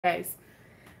Guys,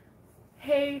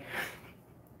 hey,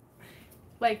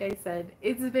 like I said,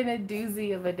 it's been a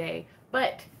doozy of a day,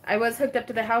 but I was hooked up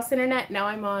to the house internet. Now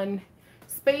I'm on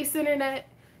space internet,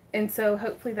 and so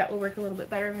hopefully that will work a little bit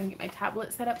better. I'm gonna get my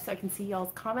tablet set up so I can see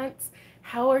y'all's comments.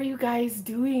 How are you guys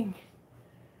doing?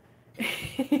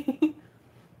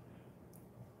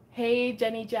 Hey,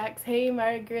 Jenny Jax. Hey,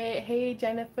 Margaret. Hey,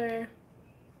 Jennifer.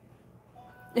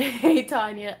 Hey,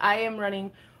 Tanya. I am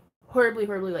running horribly,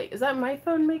 horribly late. Is that my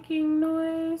phone making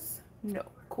noise? No.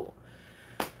 Cool.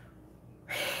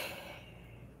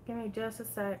 Give me just a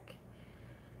sec.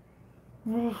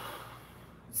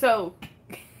 So,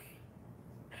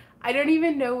 I don't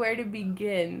even know where to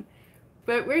begin,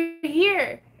 but we're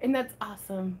here, and that's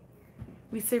awesome.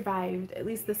 We survived, at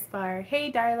least this far.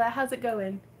 Hey, Darla, how's it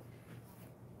going?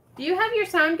 Do you have your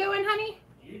sound going, honey?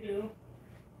 You do.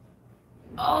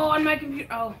 Oh, on my computer.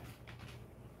 Oh.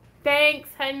 Thanks,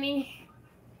 honey.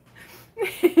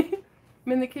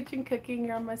 I'm in the kitchen cooking.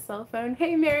 You're on my cell phone.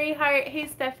 Hey, Mary Hart. Hey,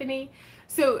 Stephanie.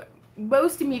 So,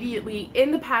 most immediately,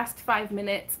 in the past 5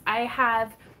 minutes, I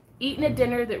have eaten a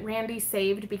dinner that Randy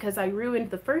saved because I ruined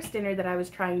the first dinner that I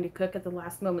was trying to cook at the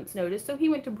last moment's notice. So he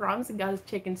went to Brahms and got his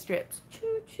chicken strips.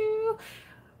 Choo choo.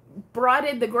 Brought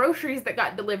in the groceries that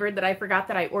got delivered that I forgot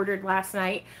that I ordered last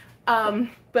night.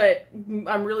 But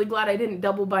I'm really glad I didn't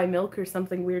double buy milk or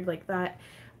something weird like that.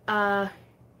 I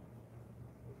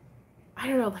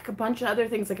don't know, like a bunch of other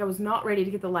things. Like I was not ready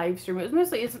to get the live stream. It was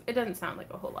mostly, it doesn't sound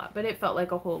like a whole lot, but it felt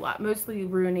like a whole lot. Mostly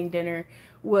ruining dinner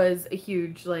was a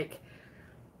huge, like,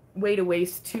 way to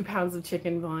waste 2 pounds of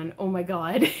chicken, Vaughn. Oh my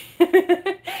God.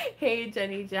 Hey,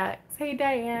 Jenny Jax. Hey,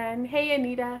 Diane. Hey,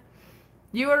 Anita.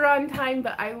 You were on time,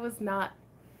 but I was not.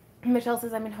 Michelle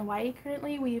says, I'm in Hawaii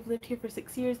currently. We've lived here for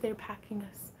 6 years. They're packing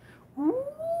us. Ooh,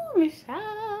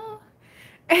 Michelle.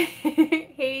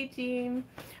 Hey, Jean.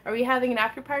 Are we having an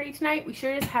after party tonight? We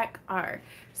sure as heck are.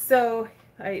 So,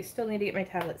 I still need to get my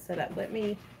tablet set up. Let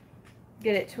me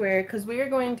get it to where, because we are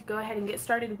going to go ahead and get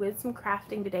started with some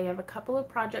crafting today. I have a couple of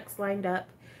projects lined up,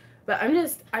 but I'm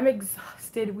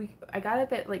exhausted. I got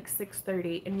up at like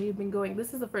 6:30 and we've been going.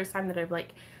 This is the first time that I've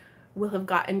will have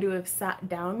gotten to have sat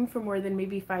down for more than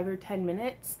maybe 5 or 10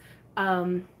 minutes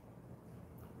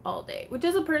all day, which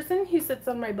is a person who sits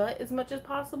on my butt as much as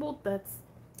possible.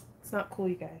 It's not cool,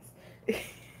 you guys.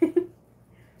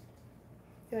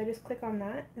 Do I just click on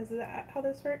that? Is that how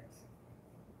this works?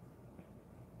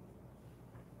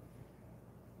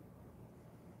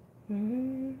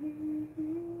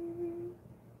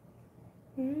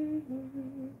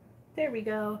 There we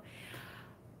go.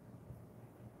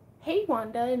 Hey,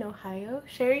 Wanda in Ohio.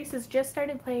 Sherry says, just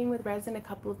started playing with resin a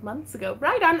couple of months ago.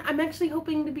 Right on. I'm actually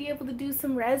hoping to be able to do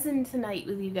some resin tonight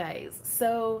with you guys.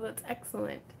 So that's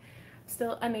excellent.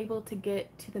 Still unable to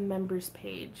get to the members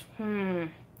page.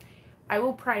 I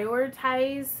will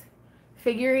prioritize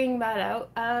figuring that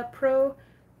out, Pro,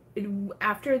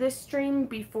 after this stream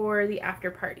before the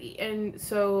after party. And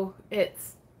so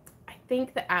it's, I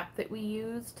think the app that we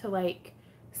use to like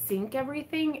sync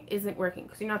everything isn't working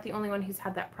because you're not the only one who's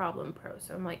had that problem, Pro.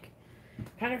 So I'm like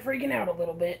kind of freaking out a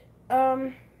little bit.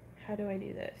 How do I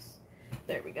do this?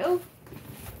 There we go.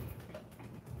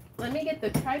 Let me get the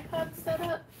tripod set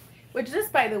up. Which this,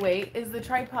 by the way, is the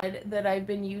tripod that I've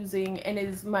been using and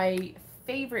is my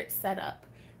favorite setup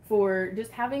for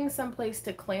just having some place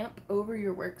to clamp over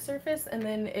your work surface, and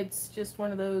then it's just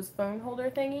one of those phone holder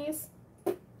thingies,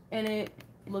 and it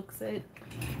looks at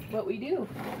what we do.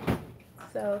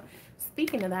 So,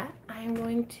 speaking of that, I'm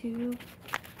going to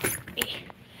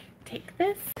take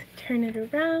this, turn it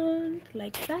around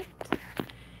like that,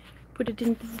 put it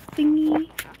into the thingy.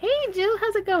 Hey, Jill,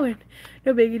 how's it going?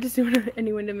 No biggie, just don't want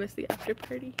anyone to miss the after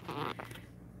party.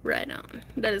 Right on.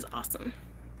 That is awesome.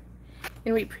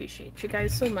 And we appreciate you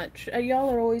guys so much. Y'all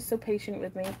are always so patient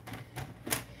with me.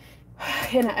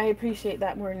 And I appreciate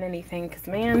that more than anything, because,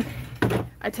 man,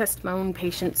 I test my own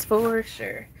patience for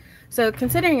sure. So,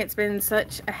 considering it's been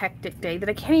such a hectic day that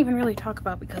I can't even really talk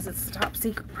about because it's the top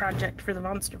secret project for the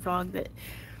monster vlog that,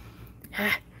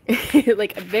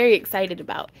 like, I'm very excited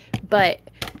about. But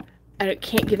I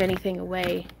can't give anything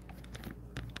away.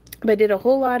 But I did a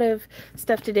whole lot of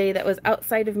stuff today that was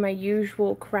outside of my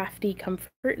usual crafty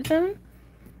comfort zone.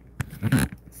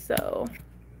 So,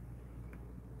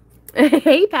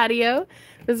 hey, Patio.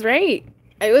 That's right.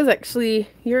 It was actually,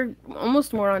 you're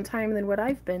almost more on time than what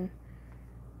I've been.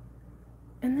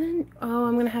 And then, oh,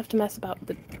 I'm going to have to mess about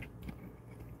the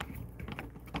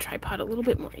tripod a little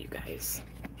bit more, you guys.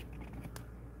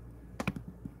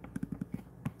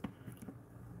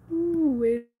 Ooh,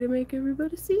 way to make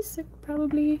everybody seasick,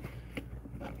 probably.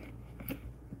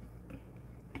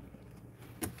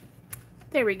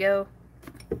 There we go.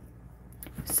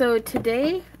 So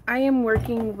today I am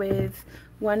working with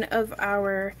one of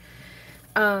our,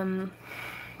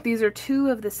 these are 2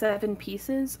 of the 7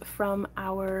 pieces from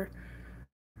our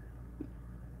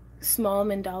small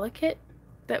mandala kit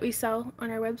that we sell on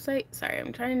our website. Sorry,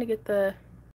 I'm trying to get the,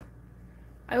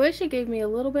 I wish it gave me a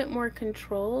little bit more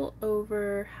control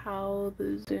over how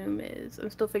the zoom is. I'm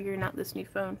still figuring out this new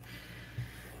phone.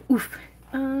 Oof.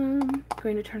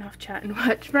 Going to turn off chat and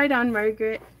watch. Right on,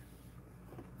 Margaret.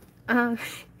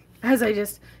 As I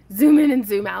just zoom in and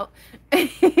zoom out.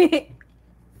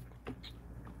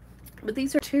 But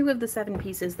these are 2 of the 7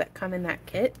 pieces that come in that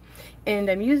kit, and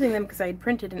I'm using them because I had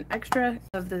printed an extra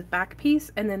of the back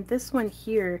piece, and then this one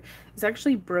here is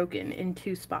actually broken in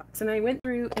 2 spots. And I went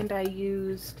through and I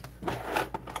used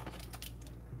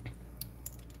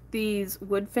these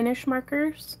wood finish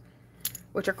markers,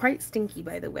 which are quite stinky,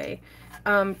 by the way,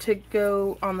 to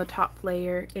go on the top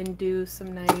layer and do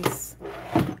some nice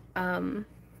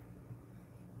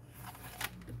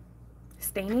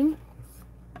staining.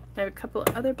 I have a couple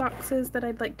of other boxes that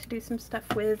I'd like to do some stuff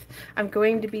with. I'm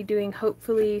going to be doing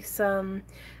hopefully some,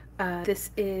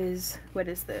 this is, what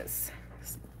is this?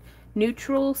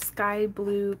 Neutral Sky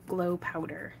Blue Glow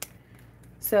Powder.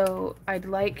 So I'd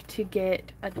like to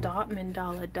get a dot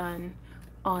mandala done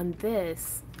on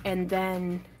this and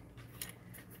then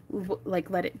like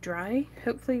let it dry.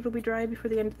 Hopefully it'll be dry before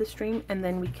the end of the stream, and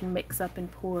then we can mix up and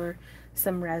pour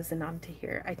some resin onto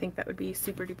here. I think that would be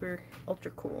super duper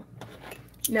ultra cool.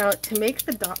 Now, to make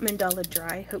the dot mandala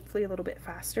dry, hopefully a little bit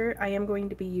faster, I am going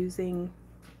to be using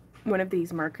one of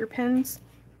these marker pens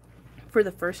for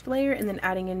the first layer and then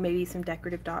adding in maybe some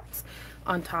decorative dots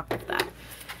on top of that.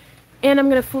 And I'm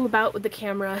going to fool about with the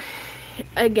camera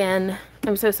again.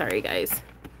 I'm so sorry, guys.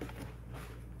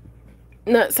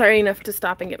 Not sorry enough to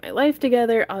stop and get my life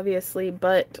together, obviously,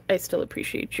 but I still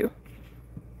appreciate you.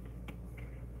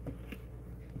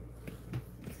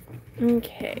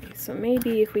 Okay, so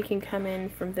maybe if we can come in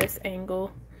from this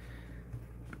angle,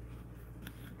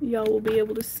 y'all will be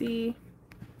able to see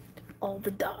all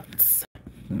the dots.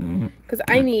 Because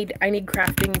I need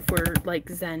crafting for like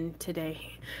Zen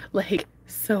today. Like,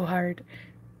 so hard.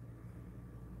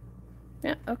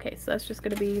 Yeah, okay, so that's just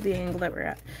gonna be the angle that we're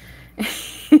at.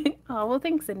 Oh, well,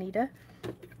 thanks, Anita.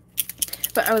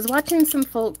 But I was watching some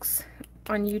folks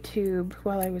on YouTube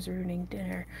while I was ruining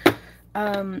dinner.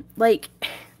 Like,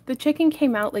 the chicken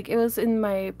came out, like, it was in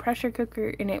my pressure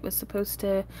cooker, and it was supposed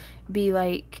to be,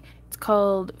 like, it's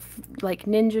called, like,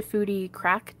 Ninja Foodie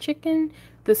crack chicken.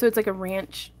 So it's like a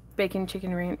ranch, bacon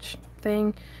chicken ranch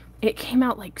thing. It came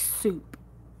out like soup.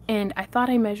 And I thought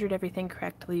I measured everything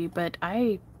correctly, but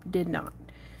I did not,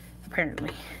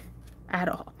 apparently, at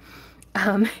all.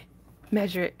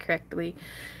 Measure it correctly.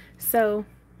 So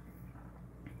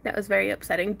that was very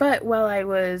upsetting. But while I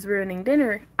was ruining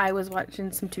dinner, I was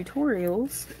watching some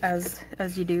tutorials,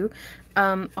 as you do,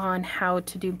 on how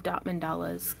to do dot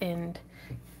mandalas, and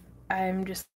I'm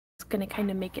just gonna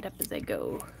kind of make it up as I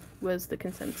go, was the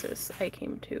consensus I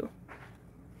came to.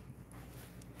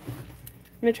 I'm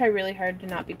gonna try really hard to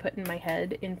not be putting my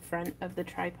head in front of the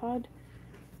tripod.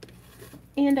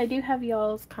 And I do have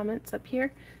y'all's comments up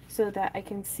here so that I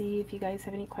can see if you guys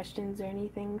have any questions or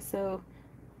anything, so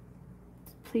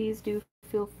please do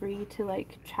feel free to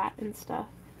like chat and stuff.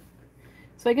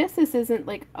 So I guess this isn't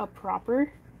like a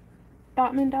proper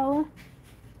dot mandala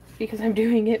because I'm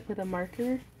doing it with a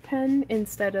marker pen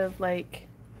instead of like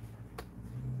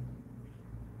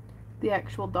the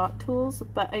actual dot tools,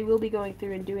 but I will be going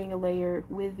through and doing a layer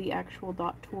with the actual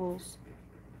dot tools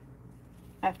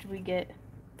after we get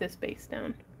this base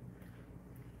down.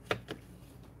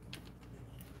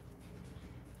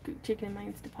 Good chicken in my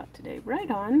Instapot today. Right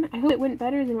on. I hope it went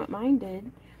better than what mine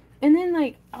did. And then,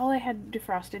 like, all I had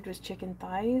defrosted was chicken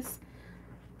thighs.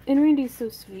 And Randy's so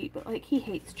sweet, but, like, he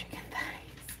hates chicken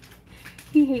thighs.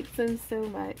 He hates them so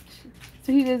much.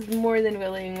 So he was more than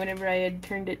willing, whenever I had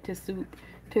turned it to soup,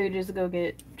 to just go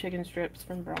get chicken strips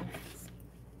from Braum's.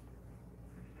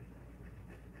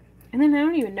 And then I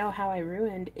don't even know how I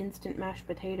ruined instant mashed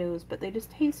potatoes, but they just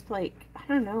taste like, I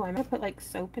don't know, I might put like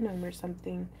soap in them or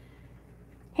something.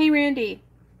 Hey, Randy.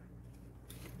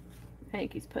 I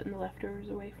think he's putting the leftovers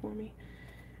away for me.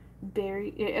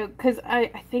 Berry, because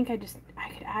I think I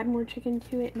could add more chicken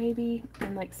to it maybe,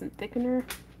 and like some thickener,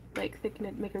 like thicken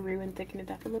it, make a roux and thicken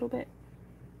it up a little bit.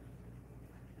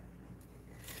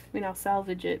 I mean, I'll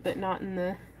salvage it, but not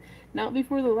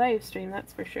before the live stream,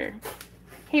 that's for sure.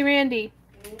 Hey, Randy.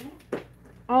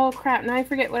 Oh crap, now I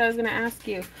forget what I was gonna ask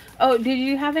you. Oh, did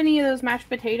you have any of those mashed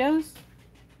potatoes?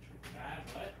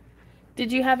 What?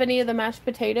 Did you have any of the mashed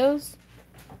potatoes?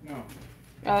 No.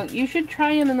 You should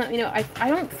try them and let me know. I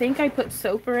don't think I put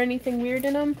soap or anything weird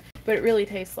in them, but it really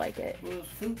tastes like it. Well,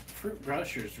 fruit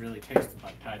brushers really tasted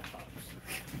like Tide Pods.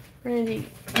 Randy,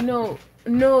 no,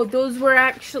 those were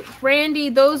actually Randy.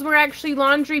 Those were actually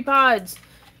laundry pods.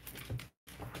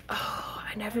 Oh,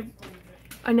 I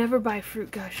never buy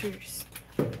fruit gushers.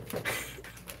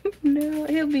 No,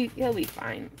 he'll be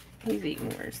fine. He's eaten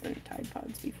worse than Tide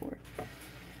Pods before.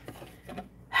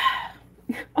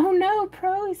 Oh no,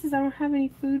 Pro, he says I don't have any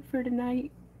food for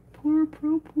tonight. Poor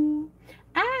Pro Pool.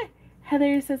 Ah!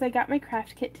 Heather says I got my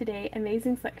craft kit today.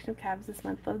 Amazing selection of cabs this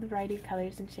month. Love the variety of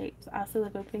colors and shapes. Also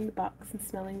love opening the box and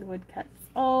smelling the wood cuts.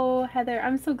 Oh, Heather,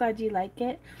 I'm so glad you like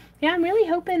it. Yeah, I'm really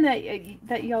hoping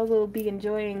that y'all will be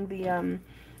enjoying the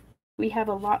we have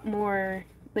a lot more,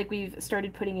 like we've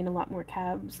started putting in a lot more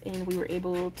cabs and we were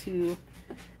able to,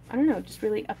 I don't know, just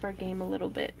really up our game a little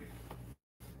bit.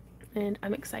 And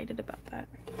I'm excited about that.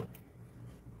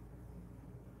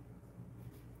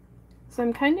 So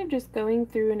I'm kind of just going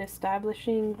through and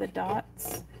establishing the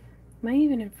dots. Am I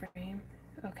even in frame?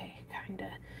 Okay, kinda.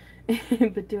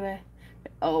 But do I?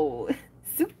 Oh,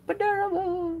 super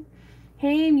adorable.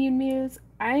 Hey, Mew Mews.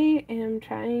 I am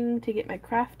trying to get my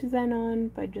craft design on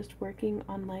by just working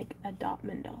on like a dot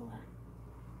mandala.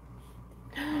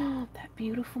 That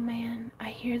beautiful man. I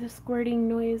hear the squirting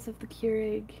noise of the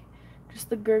Keurig. Just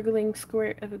the gurgling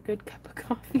squirt of a good cup of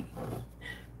coffee.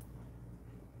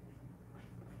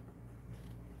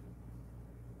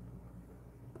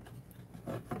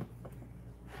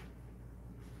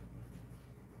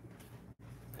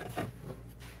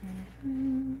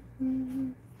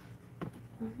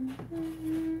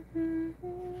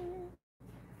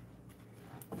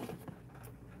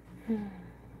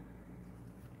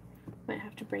 Might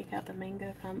have to break out the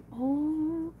mango from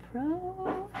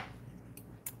Pro.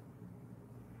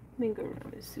 Mango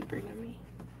rum is super yummy.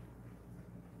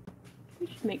 We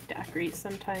should make daiquiris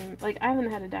sometime. Like, I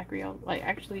haven't had a daiquiri all, like,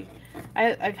 actually,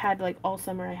 I've had, like, all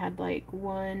summer, I had, like,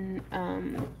 one,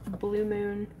 Blue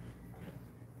Moon.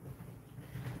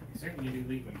 Certainly do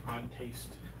leave an odd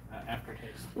taste,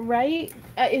 aftertaste. Right?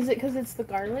 Is it because it's the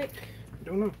garlic? I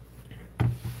don't know.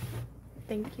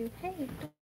 Thank you. Hey,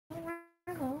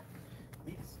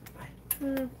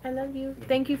 Yes. I love you.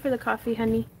 Thank you for the coffee,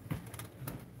 honey.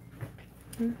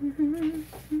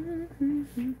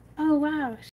 Oh,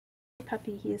 wow.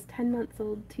 Puppy, he is 10 months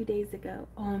old 2 days ago.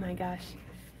 Oh my gosh.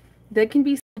 That can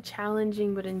be a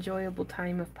challenging but enjoyable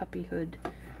time of puppyhood.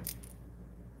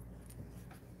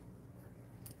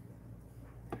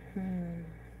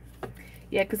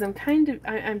 Yeah, because I'm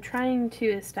trying to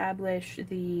establish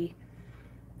the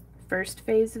first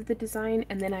phase of the design,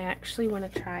 and then I actually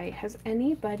want to try, has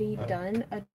anybody done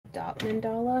a dot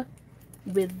mandala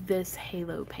with this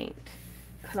halo paint?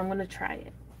 Because I'm going to try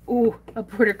it. Ooh, a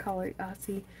border collie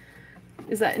Aussie.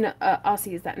 Is that an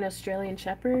Aussie? Is that an Australian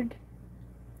Shepherd?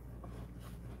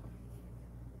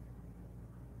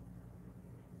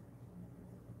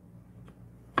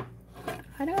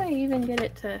 How do I even get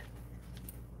it to...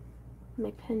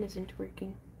 My pen isn't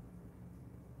working.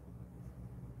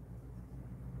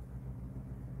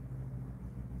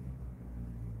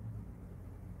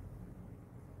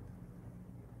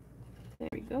 There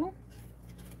we go.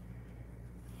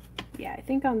 Yeah, I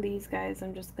think on these guys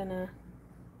I'm just gonna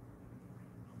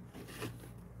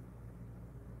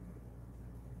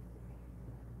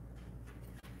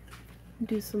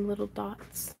do some little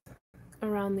dots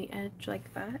around the edge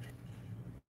like that.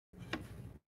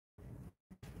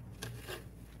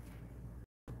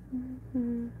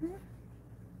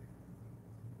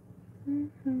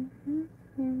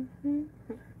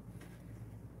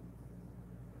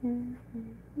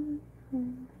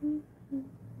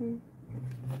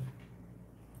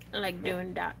 I like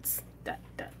doing dots. Dots.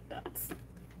 Dots.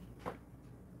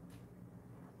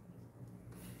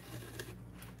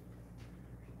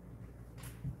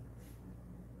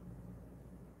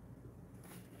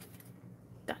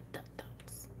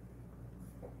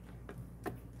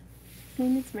 His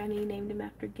name is Rennie, named him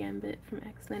after Gambit from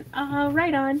X-Men. Oh,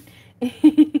 right on.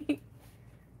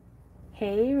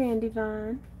 Hey, Randy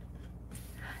Vaughn.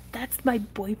 That's my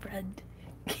boyfriend.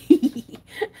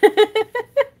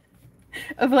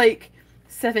 Of like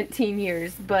 17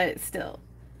 years, but still.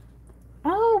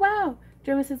 Oh, wow.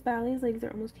 Joe says Bally's legs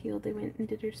are almost healed. They went and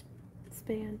did her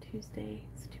spay on Tuesday.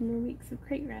 It's 2 more weeks of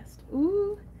crate rest.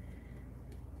 Ooh.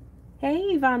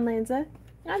 Hey, Von Lanza.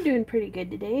 I'm doing pretty good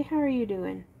today. How are you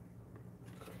doing?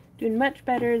 Doing much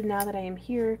better now that I am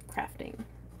here crafting.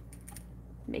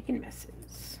 Making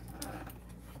messes.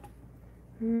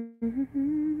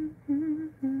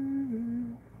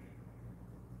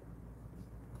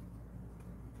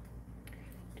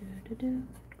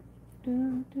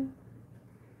 do, do.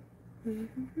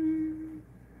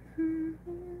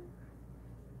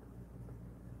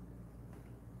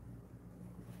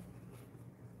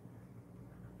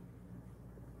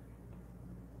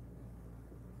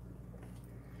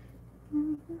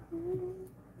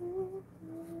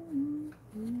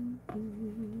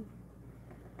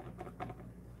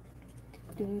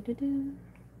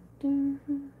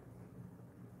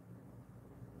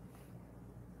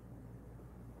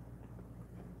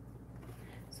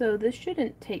 So this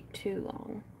shouldn't take too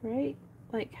long, right?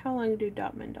 Like, how long do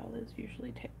dot mandalas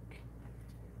usually take?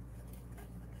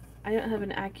 I don't have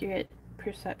an accurate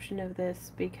perception of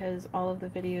this because all of the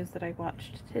videos that I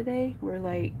watched today were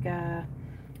like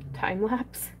time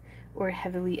lapse or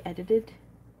heavily edited.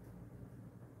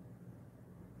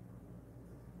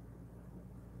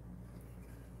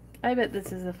 I bet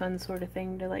this is a fun sort of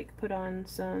thing to like put on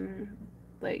some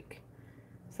like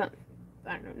some,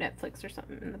 I don't know, Netflix or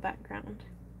something in the background.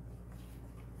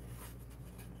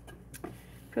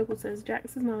 Coco says,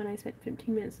 Jax's mom and I spent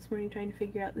 15 minutes this morning trying to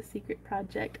figure out the secret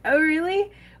project. Oh,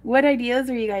 really? What ideas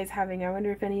are you guys having? I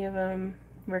wonder if any of them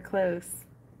were close.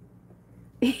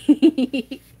 Their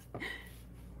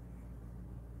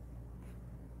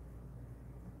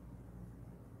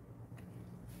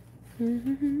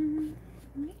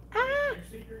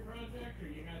secret project, or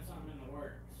you got something in the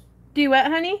works? Do what,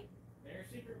 honey? Their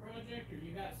secret project, or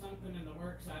you got something in the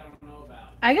works I don't know about?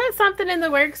 I got something in the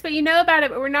works, but you know about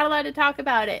it, but we're not allowed to talk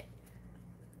about it.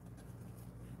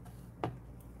 I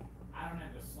don't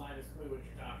have the slightest clue what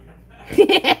you're talking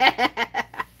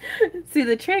about. See,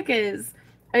 the trick is,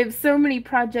 I have so many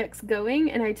projects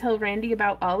going, and I tell Randy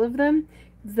about all of them,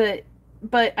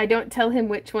 but I don't tell him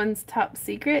which one's top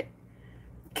secret,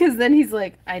 because then he's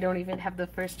like, I don't even have the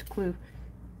first clue.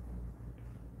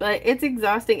 But it's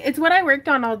exhausting. It's what I worked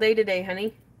on all day today,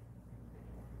 honey.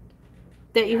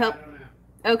 That you help? I don't know.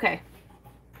 Okay.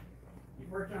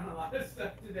 You've worked on a lot of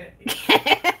stuff today.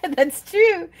 That's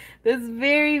true. That's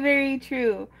very, very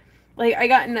true. Like, I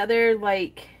got another,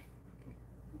 like,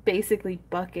 basically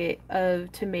bucket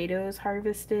of tomatoes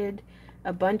harvested,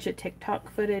 a bunch of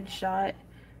TikTok footage shot.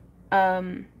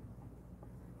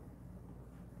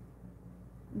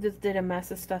 Just did a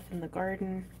mess of stuff in the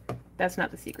garden. That's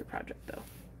not the secret project, though.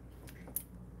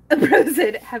 Bro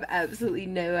said, have absolutely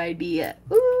no idea.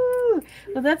 Ooh!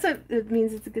 Well, it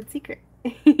means it's a good secret.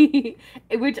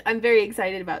 Which I'm very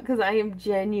excited about, because I am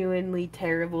genuinely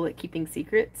terrible at keeping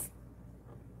secrets.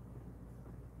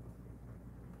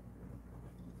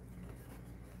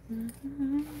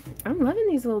 I'm loving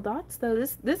these little dots, though.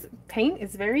 This paint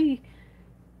is very,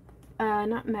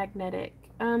 not magnetic.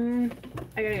 I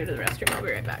gotta go to the restroom. I'll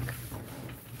be right back.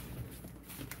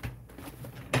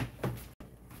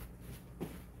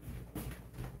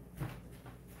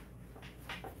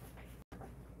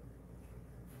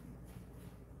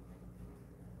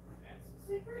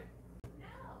 Secret?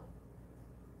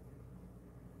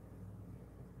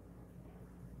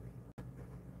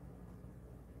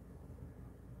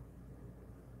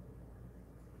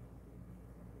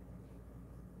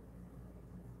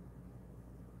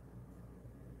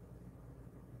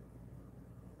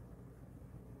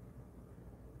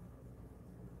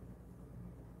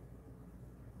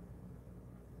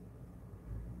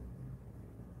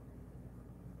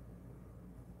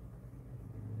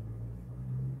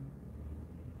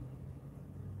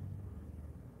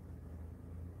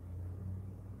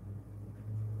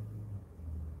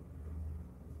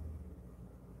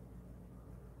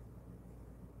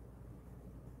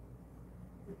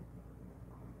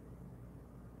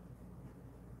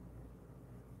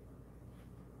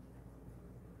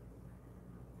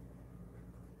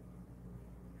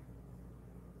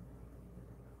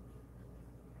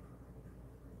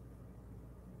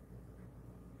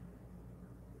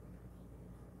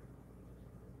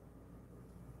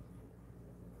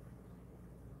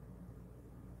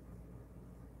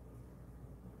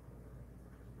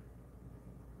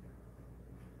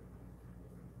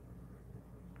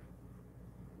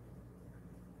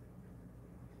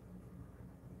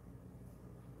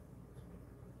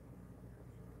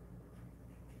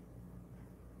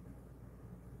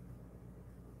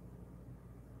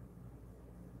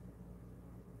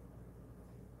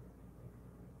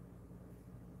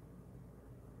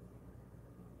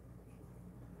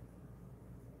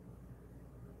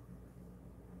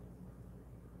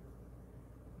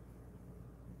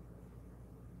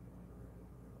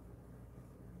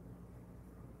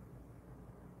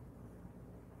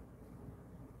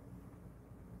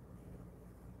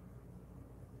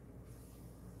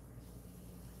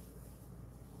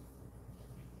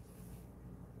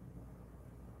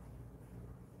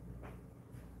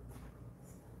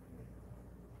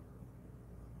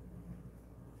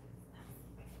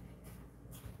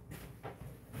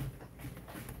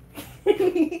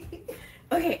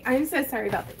 Okay, I'm so sorry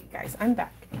about that, you guys. I'm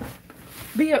back.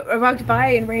 But yeah, I walked by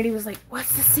and Randy was like,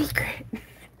 "What's the secret?"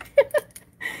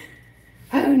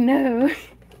 Oh no.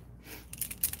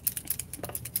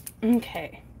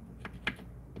 Okay.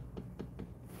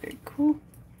 Very cool.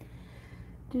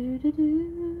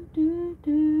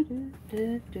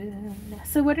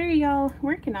 So what are y'all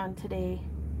working on today?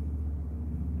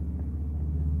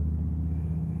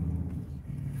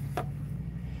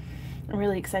 I'm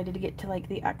really excited to get to like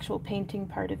the actual painting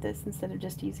part of this instead of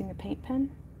just using a paint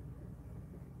pen.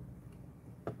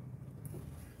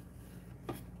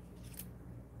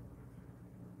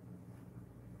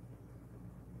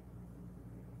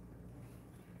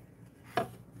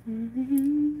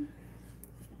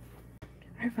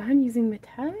 Are Vaughn using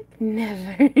metallic?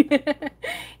 Never.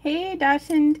 Hey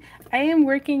Dashend, I am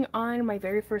working on my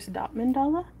very first dot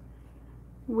mandala,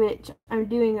 which I'm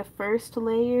doing a first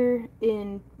layer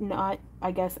in not,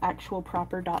 I guess, actual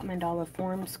proper dot mandala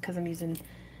forms because I'm using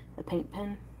a paint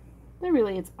pen. But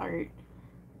really, it's art.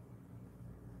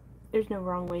 There's no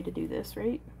wrong way to do this,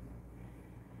 right?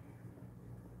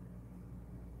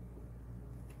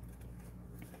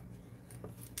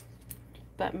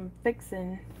 But I'm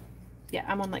fixing, yeah,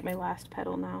 I'm on like my last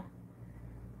petal now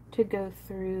to go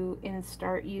through and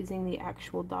start using the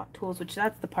actual dot tools, which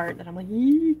that's the part that I'm like,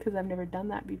 because I've never done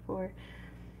that before.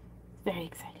 It's very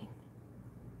exciting.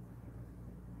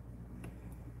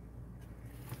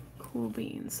 Cool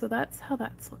beans. So that's how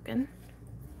that's looking.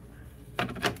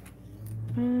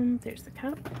 There's the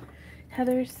cup.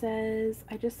 Heather says,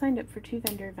 I just signed up for 2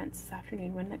 vendor events this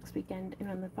afternoon, one next weekend and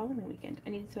on the following weekend. I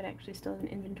need to actually still have an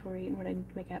inventory and what I need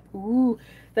to make up. Ooh,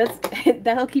 that's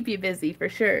that'll keep you busy for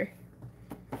sure.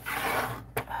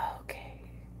 Okay.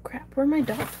 Crap, where are my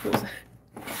dot tools?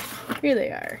 Here they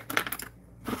are.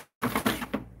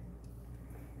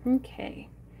 Okay.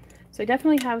 So I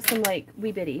definitely have some like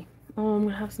wee bitty. Oh, I'm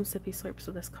gonna have some sippy slurps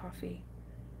with this coffee.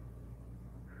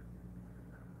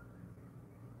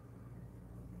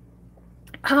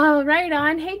 Oh, right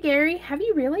on. Hey, Gary, have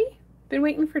you really been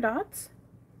waiting for dots?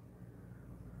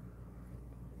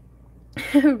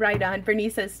 Right on.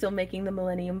 Bernice is still making the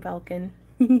Millennium Falcon.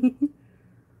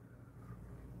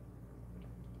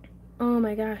 Oh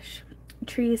my gosh.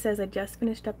 Tree says, I just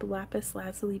finished up a lapis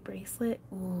lazuli bracelet.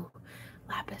 Ooh,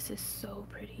 lapis is so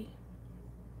pretty.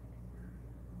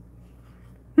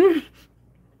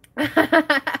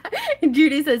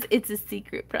 Judy says, it's a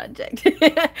secret project.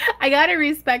 I gotta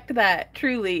respect that,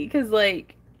 truly, because,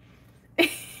 like,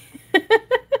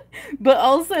 but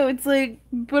also it's like,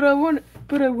 but I want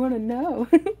to know.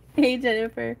 Hey,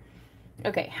 Jennifer.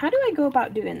 Okay, how do I go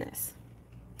about doing this?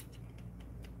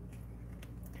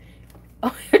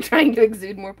 Oh, you're trying to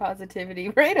exude more positivity.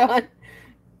 Right on.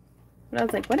 But I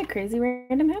was like, what a crazy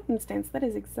random happenstance. That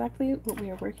is exactly what we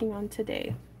are working on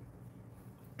today.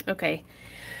 Okay.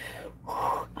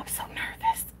 I'm so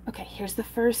nervous. Okay, here's the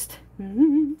first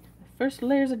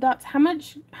layers of dots. How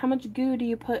much goo do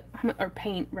you put, or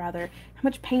paint rather? How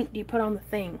much paint do you put on the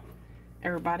thing,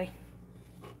 everybody?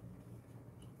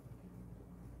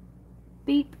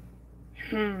 Beep.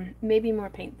 Maybe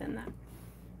more paint than that.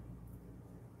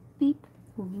 Beep.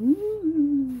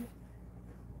 Ooh.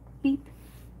 Beep.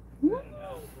 Ooh.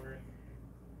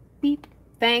 Beep.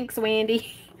 Thanks,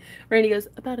 Wendy. Randy goes,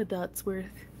 about a dot's worth.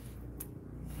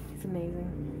 It's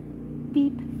amazing.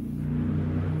 Beep.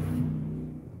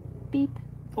 Beep.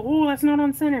 Oh, that's not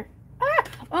on center. Ah!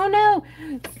 Oh no!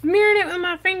 Smearing it with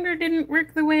my finger didn't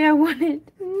work the way I wanted.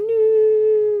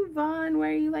 No, Vaughn, why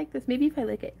are you like this? Maybe if I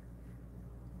lick it.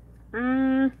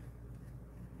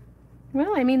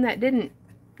 Well, I mean, that didn't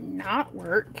not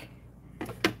work.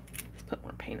 Let's put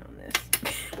more paint on this.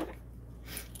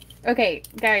 Okay,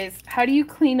 guys, how do you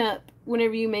clean up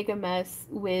whenever you make a mess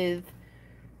with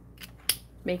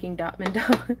making dot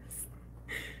mandalas?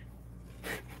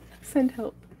 Send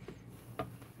help.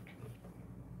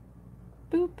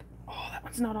 Boop. Oh, that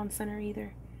one's not on center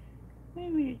either.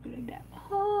 Maybe we just do like that.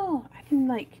 Oh, I can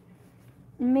like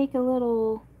make a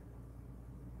little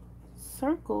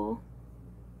circle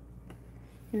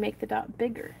and make the dot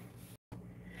bigger.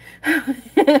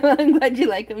 I'm glad you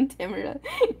like them, Tamara.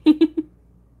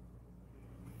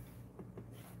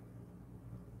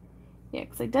 Yeah,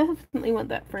 because I definitely want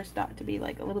that first dot to be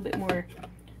like a little bit more,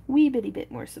 wee bitty bit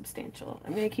more substantial.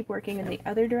 I'm going to keep working in the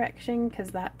other direction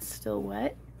because that's still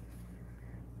wet.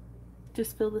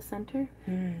 Just fill the center.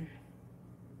 Boop.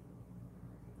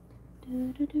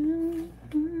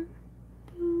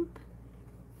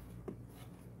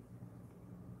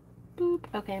 Boop.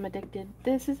 Okay, I'm addicted.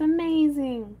 This is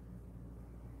amazing.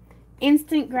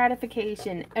 Instant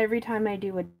gratification every time I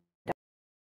do a dot.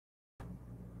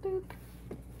 Boop.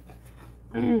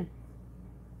 Boop.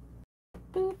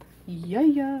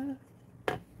 Yeah.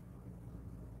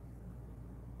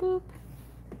 Boop.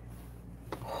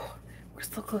 Oh, we're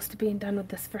so close to being done with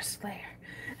this first layer.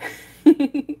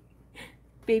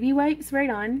 Baby wipes right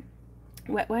on.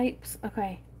 Wet wipes.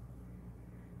 Okay.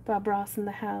 Bob Ross in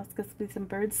the house. Go see some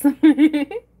birds.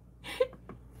 Boop.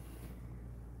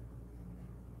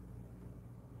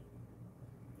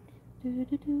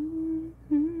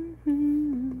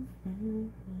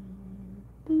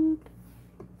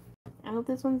 I hope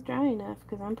this one's dry enough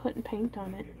because I'm putting paint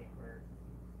on it.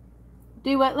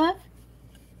 Do what, love?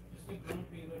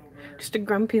 Just a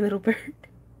grumpy little bird.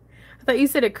 I thought you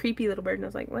said a creepy little bird, and I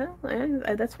was like, well,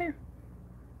 that's fair.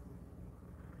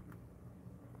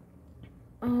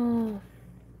 Oh.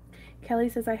 Kelly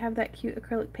says, I have that cute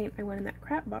acrylic paint I won in that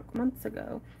crap box months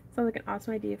ago. Sounds like an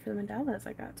awesome idea for the mandalas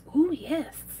I got. Oh,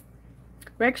 yes.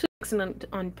 We're actually focusing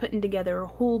on putting together a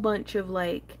whole bunch of,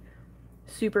 like,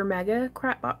 super mega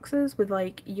crap boxes with,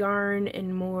 like, yarn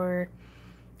and more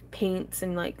paints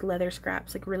and, like, leather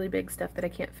scraps. Like, really big stuff that I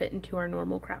can't fit into our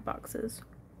normal crap boxes.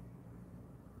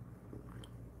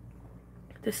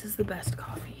 This is the best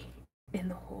coffee in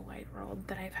the whole wide world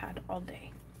that I've had all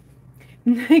day.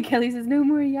 Kelly says, no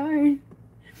more yarn.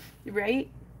 Right?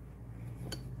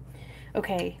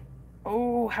 Okay.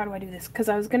 Oh, how do I do this? Because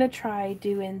I was going to try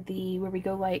doing the, where we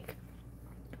go like,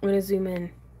 I'm going to zoom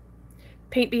in.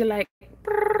 Paint be like,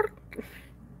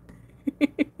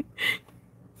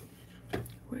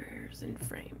 where's in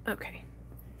frame? Okay.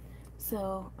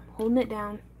 So, I'm holding it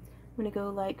down. I'm going to go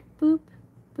like, boop,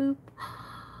 boop.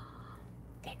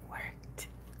 It worked.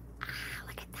 Ah,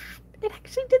 look at that. It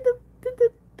actually did the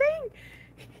thing.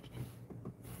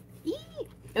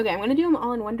 Okay, I'm going to do them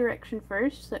all in one direction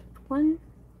first. So 1,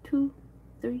 2,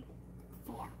 3,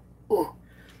 4. Ooh.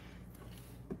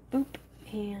 Boop.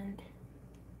 And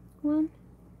 1,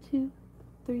 2,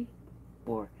 3,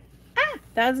 4. Ah!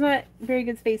 That was not very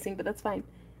good spacing, but that's fine.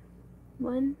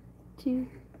 1, 2,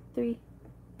 3,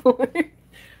 4.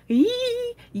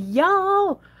 Yee!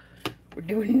 Y'all! We're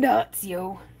doing nuts,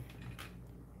 yo.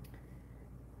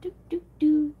 Do, do,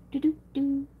 do, do, do,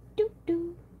 do, do,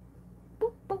 do.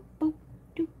 Boop, boop, boop,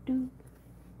 do, do.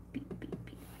 Beep, beep,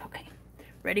 beep. Okay.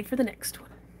 Ready for the next one.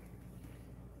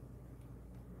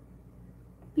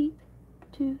 Beep,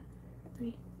 2,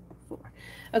 3, 4.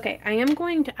 Okay, I am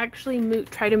going to actually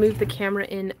try to move the camera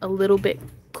in a little bit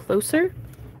closer.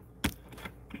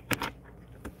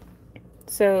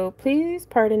 So please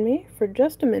pardon me for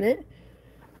just a minute.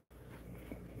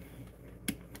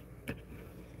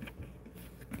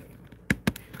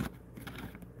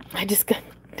 I just got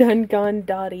done gone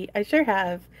dotty. I sure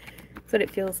have. That's what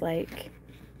it feels like.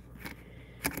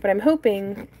 But I'm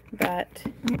hoping that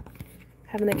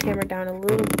having the camera down a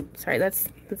little... Sorry, that's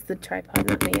the tripod,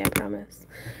 not me, I promise.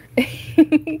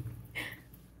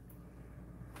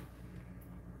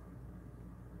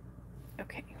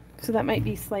 Okay, so that might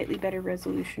be slightly better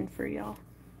resolution for y'all.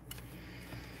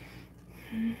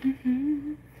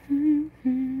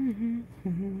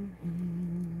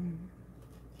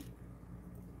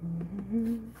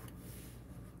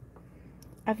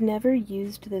 I've never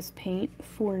used this paint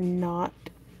for not,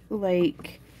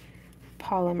 like,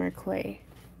 polymer clay.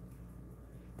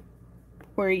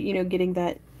 Or, you know, getting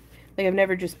that, like, I've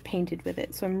never just painted with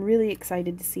it. So I'm really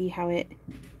excited to see how it,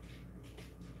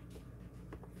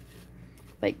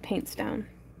 like, paints down.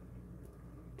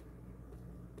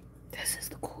 This is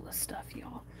the coolest stuff,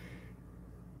 y'all.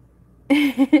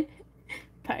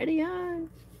 Party on!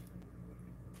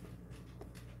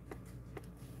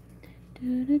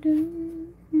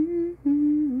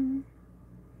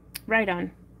 Right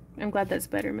on. I'm glad that's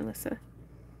better, Melissa.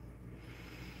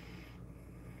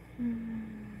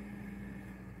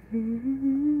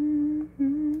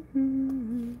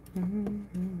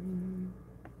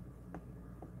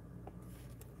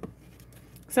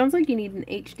 Sounds like you need an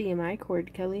HDMI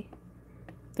cord, Kelly.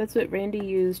 That's what Randy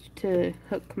used to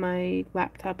hook my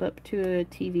laptop up to a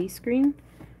TV screen.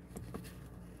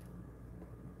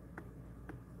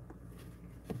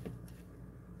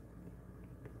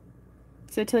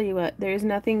 So I tell you what, there's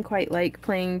nothing quite like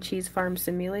playing Cheese Farm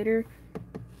Simulator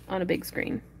on a big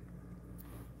screen.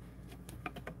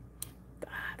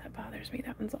 Ah, that bothers me.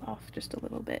 That one's off just a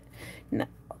little bit. No,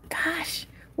 gosh,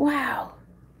 wow.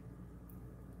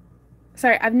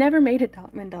 Sorry, I've never made a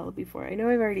mandala before. I know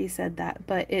I've already said that,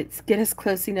 but it's get us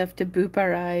close enough to boop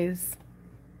our eyes.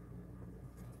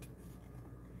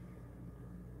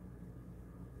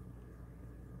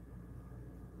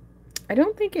 I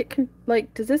don't think it can,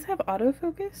 like, does this have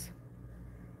autofocus?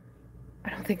 I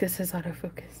don't think this has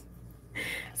autofocus.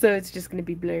 So it's just going to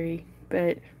be blurry,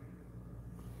 but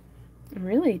I'm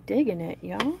really digging it,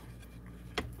 y'all.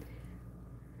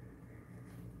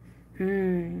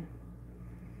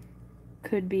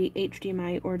 Could be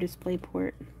HDMI or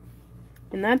DisplayPort.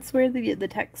 And that's where the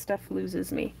tech stuff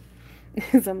loses me.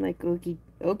 Because I'm like,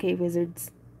 okay,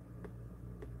 wizards.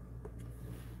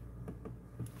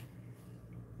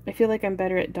 I feel like I'm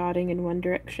better at dotting in one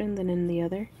direction than in the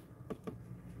other.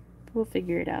 We'll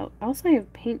figure it out. Also, I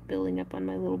have paint building up on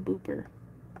my little booper.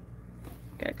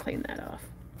 Gotta clean that off.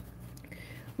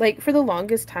 Like, for the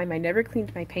longest time, I never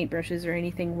cleaned my paintbrushes or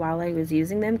anything while I was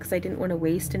using them because I didn't want to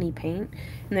waste any paint.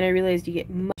 And then I realized you get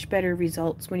much better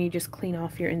results when you just clean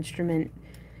off your instrument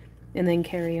and then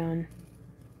carry on.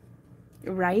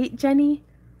 Right, Jenny?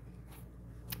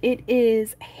 It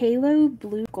is Halo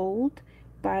Blue Gold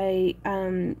by,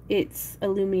 it's a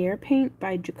Lumiere paint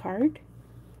by Jacquard.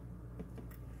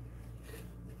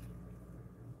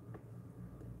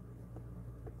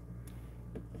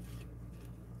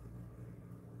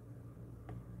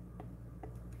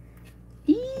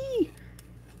 Eee!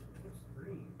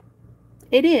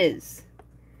 It is.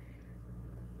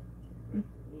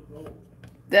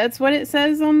 That's what it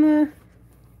says on the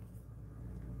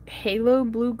Halo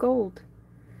Blue Gold.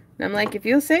 And I'm like, if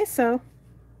you'll say so.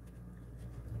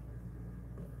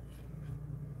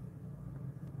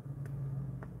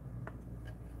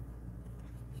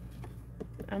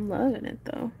 I'm loving it,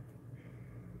 though.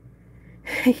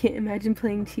 I can't imagine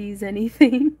playing cheese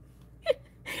anything.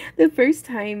 The first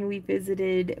time we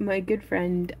visited my good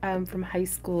friend from high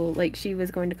school, like she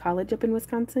was going to college up in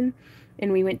Wisconsin,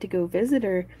 and we went to go visit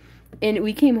her, and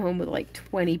we came home with like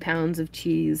 20 pounds of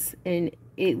cheese, and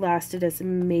it lasted us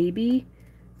maybe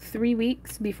 3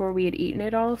 weeks before we had eaten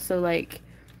it all. So like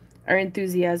our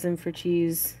enthusiasm for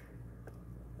cheese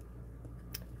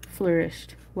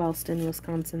flourished whilst in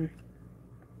Wisconsin.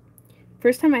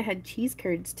 First time I had cheese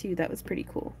curds too, that was pretty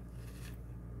cool.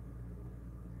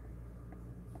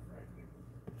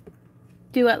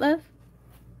 Do what, love?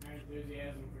 Our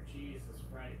enthusiasm for cheese is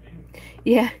frightening.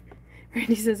 Yeah.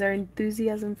 Randy says our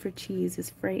enthusiasm for cheese is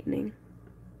frightening.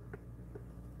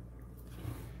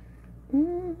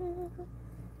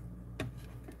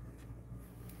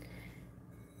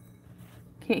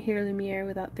 Can't hear Lumiere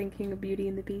without thinking of Beauty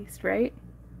and the Beast, right?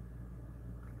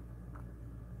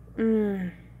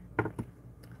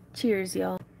 Cheers,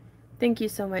 y'all. Thank you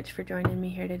so much for joining me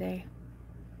here today.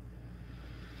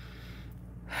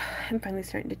 I'm finally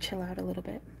starting to chill out a little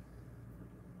bit.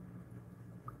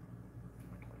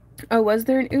 Oh, was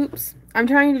there an oops? I'm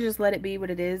trying to just let it be what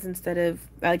it is instead of,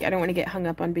 like, I don't want to get hung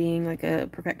up on being, like, a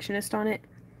perfectionist on it.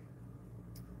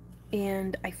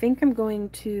 And I think I'm going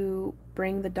to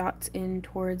bring the dots in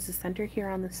towards the center here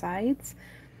on the sides.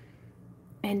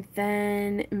 And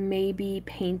then maybe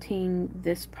painting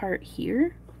this part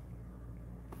here.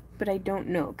 But I don't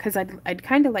know, because I'd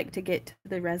kind of like to get to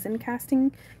the resin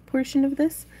casting portion of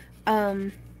this.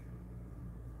 And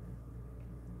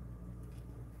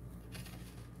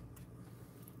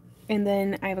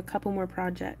then I have a couple more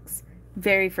projects.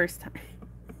 Very first time.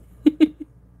 What if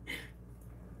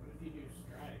you do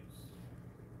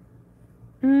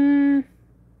stripes?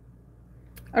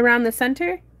 Around the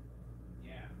center?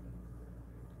 Yeah.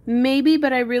 Maybe,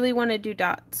 but I really want to do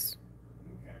dots.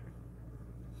 Okay.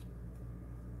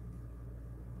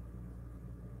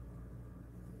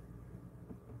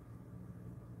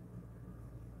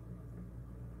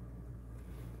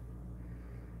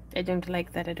 I don't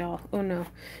like that at all. Oh no.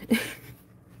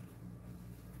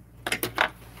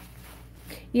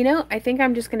 You know, I think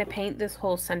I'm just going to paint this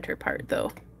whole center part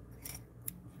though.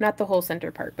 Not the whole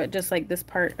center part, but just like this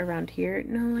part around here.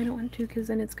 No, I don't want to because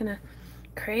then it's going to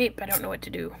crepe. I don't know what to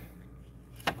do.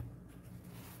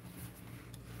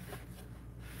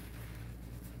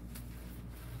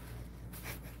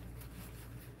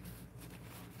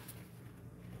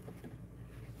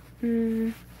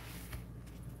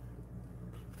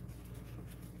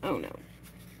 Oh no.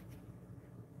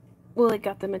 Well, it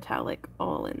got the metallic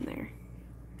all in there.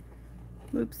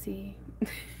 Whoopsie.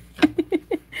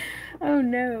 Oh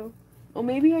no. Well,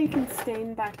 maybe I can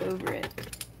stain back over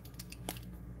it.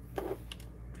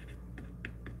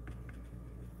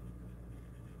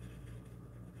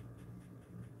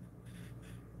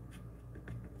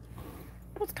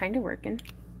 Well, it's kind of working.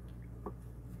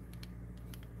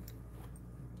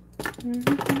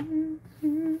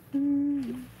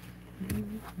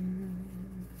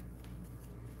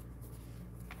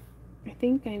 I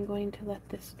think I'm going to let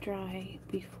this dry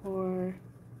before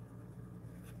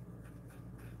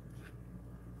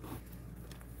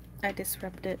I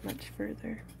disrupt it much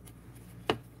further.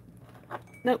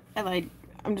 Nope, I lied.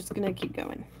 I'm just gonna keep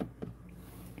going.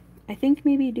 I think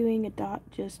maybe doing a dot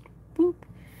just boop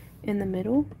in the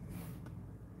middle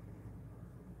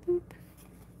Boop.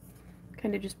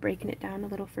 Kind of just breaking it down a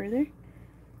little further.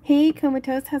 Hey,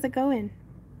 Comatose, how's it going?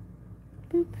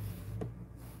 Boop.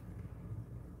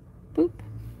 Boop.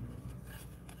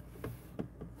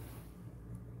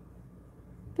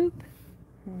 Boop.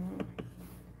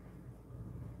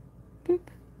 Boop.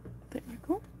 There we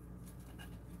go.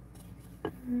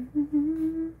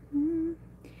 Can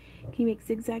you make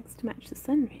zigzags to match the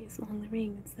sun rays along the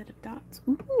ring instead of dots?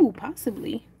 Ooh,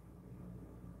 possibly.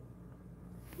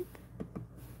 Boop.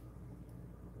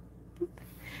 Boop.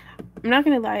 I'm not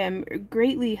gonna lie, I'm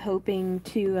greatly hoping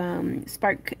to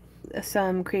spark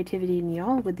some creativity in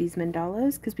y'all with these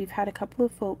mandalas, because we've had a couple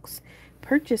of folks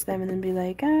purchase them and then be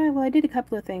like, well, I did a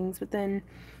couple of things, but then,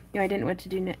 you know, I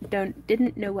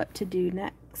didn't know what to do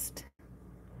next.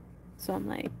 So I'm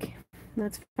like,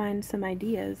 let's find some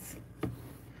ideas.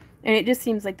 And it just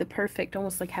seems like the perfect,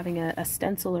 almost like having a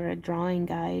stencil or a drawing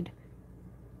guide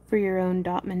for your own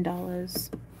dot mandalas,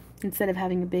 instead of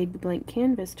having a big blank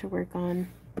canvas to work on.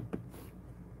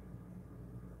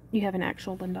 You have an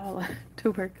actual mandala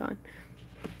to work on.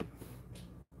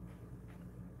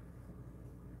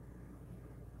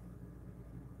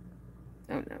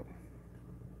 Oh no.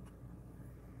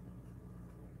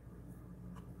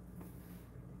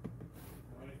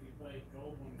 What if you play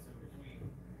gold ones in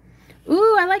between?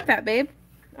 Ooh, I like that, babe.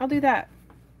 I'll do that.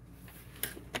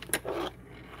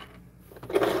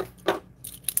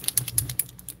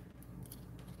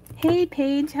 Hey,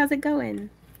 Paige, how's it going?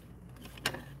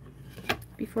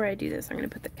 Before I do this, I'm going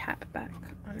to put the cap back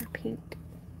on her paint.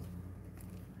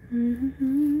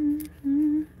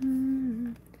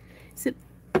 So,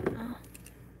 oh.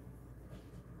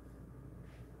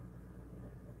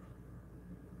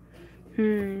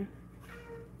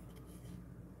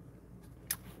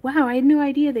 Wow, I had no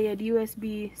idea they had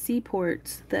USB-C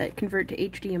ports that convert to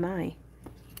HDMI.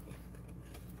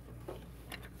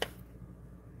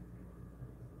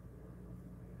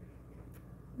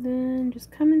 Then just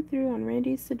coming through on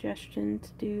Randy's suggestion to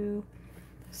do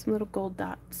some little gold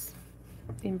dots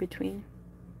in between.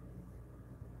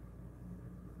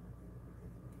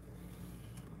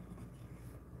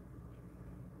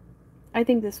 I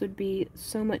think this would be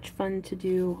so much fun to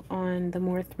do on the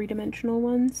more three-dimensional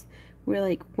ones, where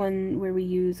like one where we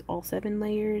use all 7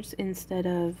 layers instead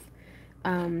of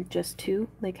just 2,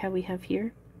 like how we have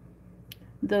here.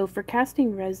 Though for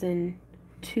casting resin,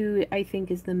 2 I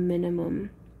think is the minimum,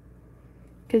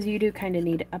 because you do kind of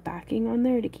need a backing on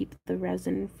there to keep the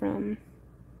resin from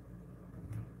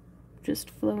just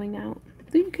flowing out.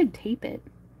 Though you could tape it.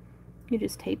 You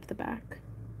just tape the back.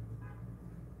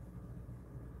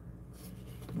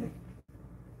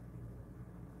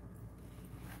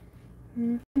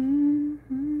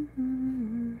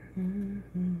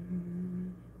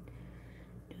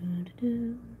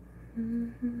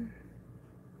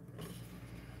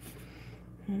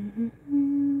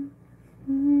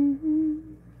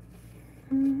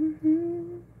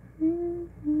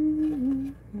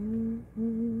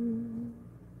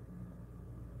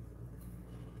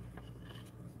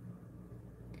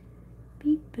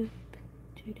 Beep boop.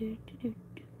 Do do do do.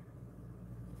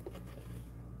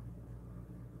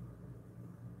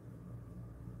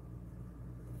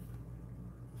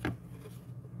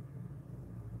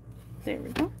 There we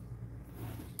go.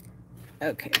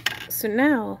 Okay, so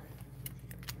now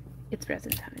it's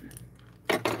resin time.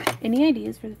 Any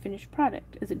ideas for the finished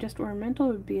product? Is it just ornamental,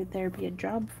 or would there be a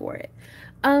job for it?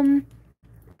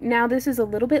 Now this is a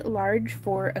little bit large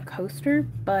for a coaster,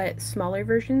 but smaller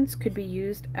versions could be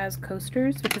used as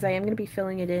coasters, because I am going to be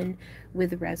filling it in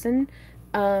with resin.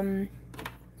 But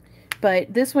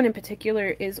this one in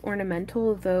particular is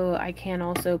ornamental, though I can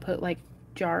also put like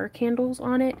jar candles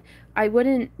on it. I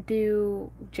wouldn't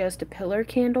do just a pillar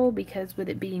candle, because with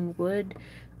it being wood,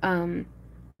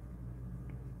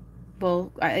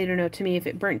 well, I don't know, to me, if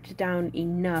it burnt down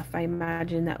enough, I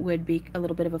imagine that would be a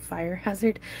little bit of a fire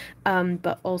hazard.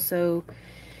 But also,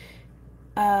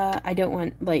 I don't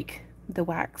want, like, the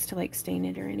wax to, like, stain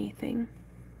it or anything.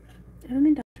 I have a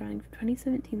mandala drawing from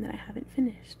 2017 that I haven't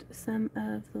finished. Some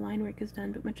of the line work is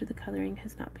done, but much of the coloring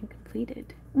has not been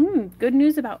completed. Good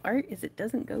news about art is it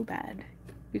doesn't go bad.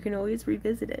 You can always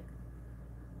revisit it.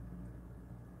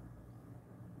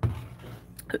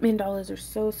 But mandalas are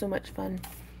so much fun.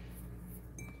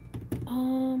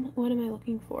 What am I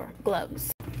looking for?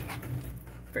 Gloves.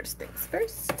 First things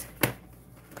first.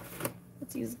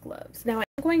 Let's use gloves. Now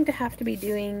I'm going to have to be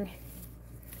doing,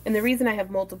 and the reason I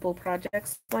have multiple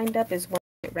projects lined up is when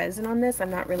I get resin on this, I'm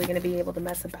not really going to be able to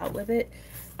mess about with it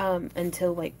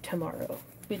until like tomorrow,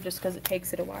 just because it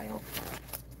takes it a while.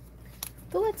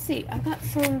 But let's see, I got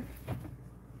some,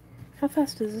 how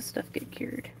fast does this stuff get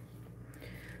cured?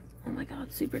 Oh my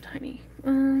god, super tiny.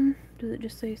 Does it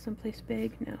just say someplace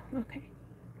big? No. Okay.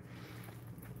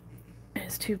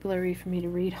 It's too blurry for me to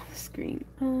read on the screen.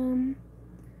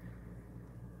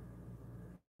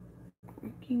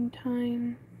 Working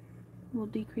time will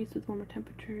decrease with warmer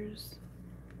temperatures.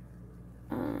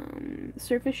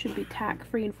 Surface should be tack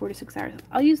free in 4 to 6 hours.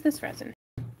 I'll use this resin.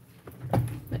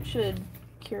 That should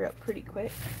cure up pretty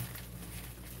quick.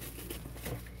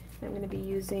 I'm going to be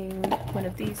using one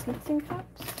of these mixing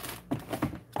cups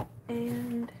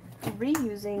and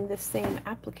reusing the same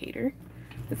applicator.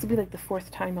 This will be like the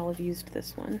 4th time I'll have used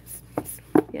this one.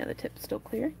 Yeah, the tip's still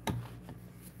clear.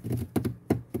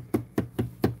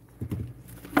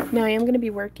 Now I am going to be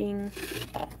working.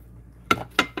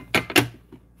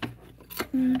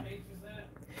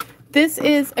 This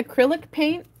is acrylic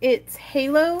paint. It's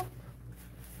Halo.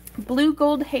 Blue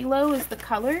Gold Halo is the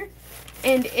color.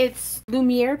 And it's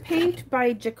Lumiere paint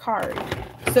by Jacquard.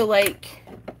 So like,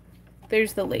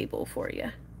 there's the label for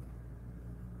you.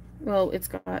 Well, it's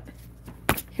got,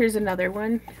 here's another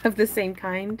one of the same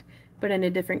kind, but in a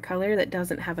different color that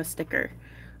doesn't have a sticker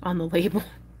on the label.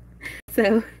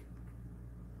 So,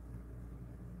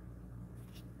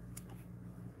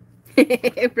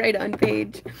 right on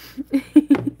page.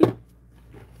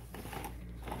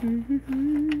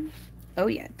 Oh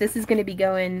yeah, this is going to be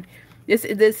going, this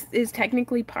is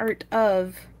technically part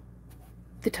of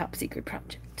the top secret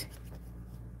project.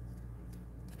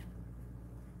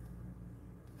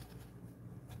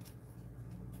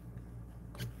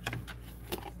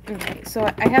 Okay, so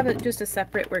I have just a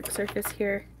separate work surface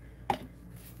here,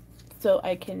 so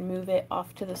I can move it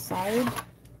off to the side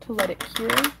to let it cure.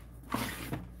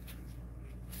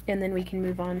 And then we can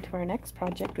move on to our next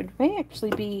project, which may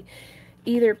actually be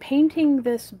either painting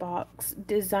this box,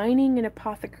 designing an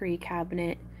apothecary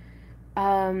cabinet,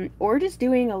 or just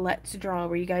doing a let's draw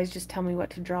where you guys just tell me what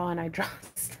to draw and I draw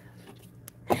stuff.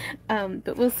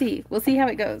 But we'll see. We'll see how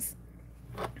it goes.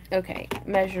 Okay,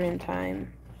 measuring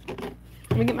time.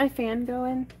 Let me get my fan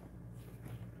going.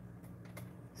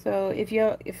 So if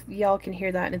y'all can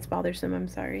hear that and it's bothersome, I'm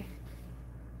sorry.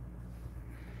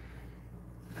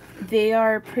 They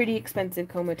are pretty expensive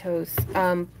Comatose,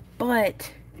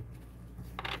 but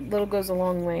little goes a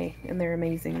long way, and they're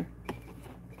amazing.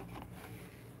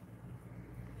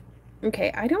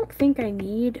 Okay, I don't think I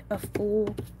need a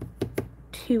full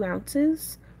 2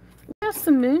 ounces. Got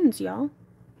some moons, y'all.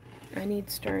 I need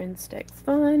stirring sticks.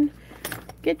 Fun.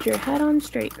 Get your head on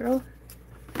straight, girl.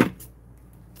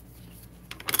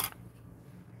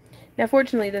 Now,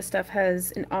 fortunately, this stuff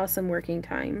has an awesome working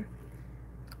time,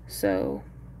 so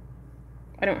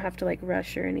I don't have to like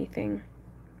rush or anything.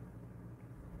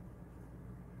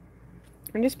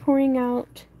 I'm just pouring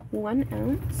out 1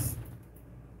 ounce.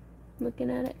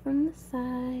 Looking at it from the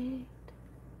side.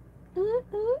 Ooh,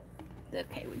 ooh.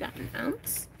 Okay, we got 1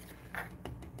 ounce.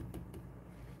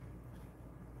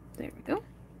 There we go.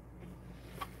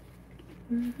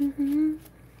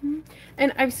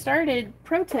 And I've started,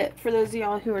 pro tip for those of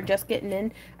y'all who are just getting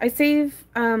in, I save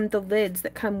the lids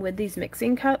that come with these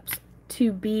mixing cups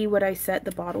to be what I set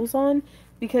the bottles on,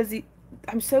 because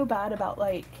I'm so bad about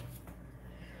like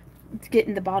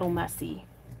getting the bottle messy.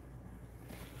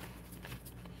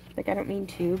 Like, I don't mean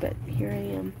to, but here I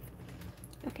am.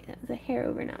 Okay, that was a hair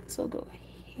over now, so I'll go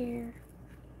hair.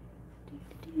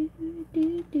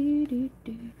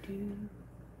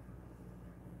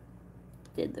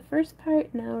 Did the first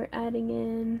part, now we're adding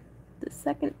in the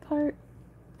second part.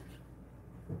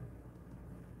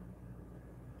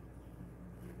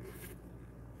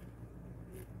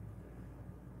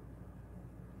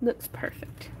 Looks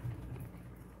perfect.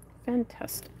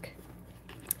 Fantastic.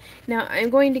 Now I'm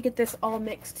going to get this all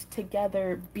mixed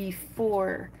together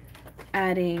before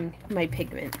adding my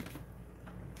pigment.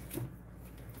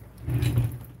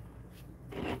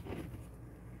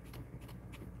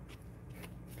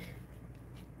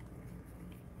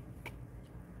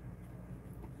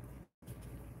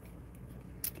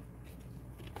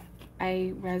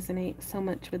 I resonate so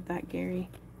much with that, Gary.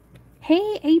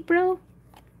 Hey, April.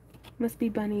 Must be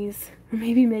bunnies. Or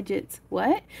maybe midgets.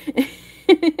 What? So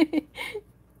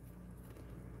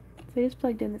I just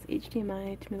plugged in this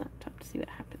HDMI to my laptop to see what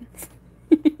happens.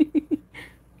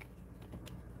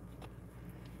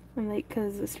 I'm like,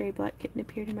 because a stray black kitten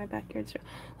appeared in my backyard.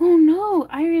 Oh no,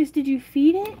 Iris, did you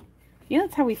feed it? Yeah,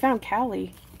 that's how we found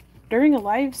Callie. During a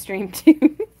live stream,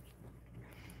 too.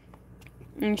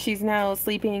 And she's now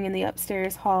sleeping in the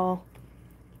upstairs hall,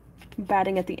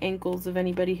 batting at the ankles of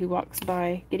anybody who walks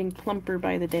by, getting plumper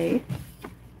by the day.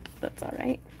 That's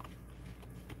alright.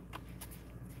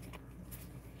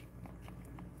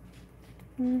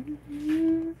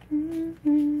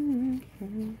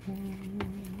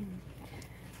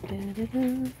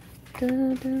 Oh,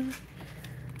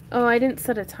 I didn't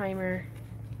set a timer.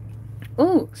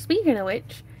 Oh, speaking of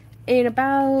which, in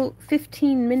about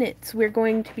 15 minutes, we're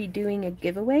going to be doing a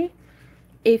giveaway.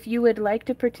 If you would like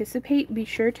to participate, be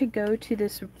sure to go to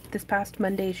this past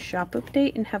Monday's shop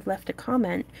update and have left a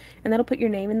comment, and that'll put your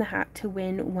name in the hat to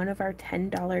win one of our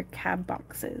 $10 cab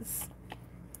boxes.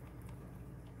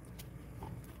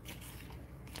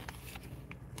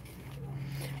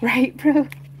 Right, bro?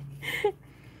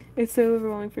 It's so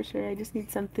overwhelming for sure. I just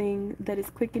need something that is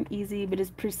quick and easy, but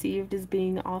is perceived as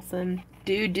being awesome.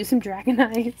 Dude, do some dragon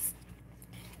eyes.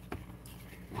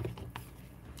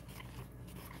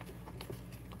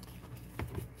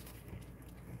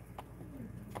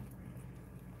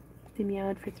 They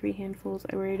meowed for 3 handfuls.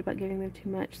 I worried about giving them too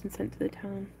much and sent to the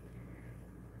town.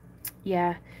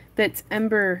 Yeah, that's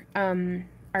Ember,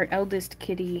 our eldest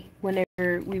kitty.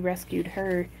 Whenever we rescued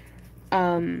her,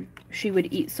 she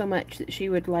would eat so much that she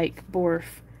would, like, borf.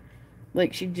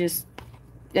 Like, she'd just...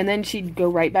 And then she'd go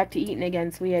right back to eating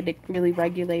again, so we had to really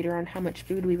regulate her on how much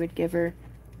food we would give her.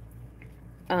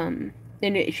 And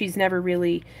she's never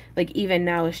really... Like, even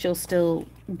now, she'll still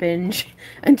binge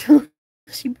until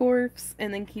she borfs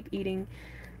and then keep eating.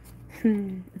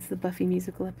 It's the Buffy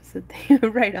musical episode thing.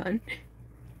 Right on.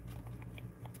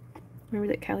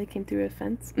 Remember that Callie came through a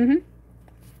fence?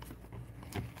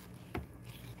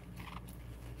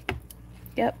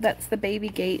 Yep, that's the baby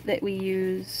gate that we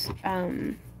use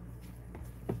to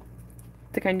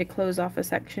kind of close off a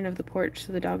section of the porch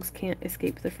so the dogs can't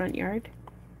escape the front yard.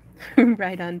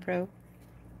 Right on, bro.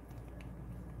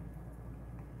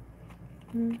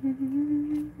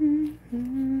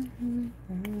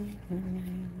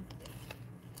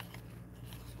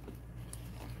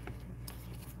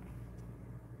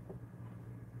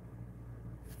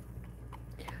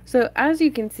 So as you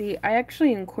can see, I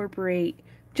actually incorporate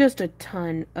just a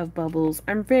ton of bubbles.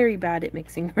 I'm very bad at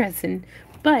mixing resin,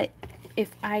 but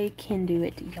if I can do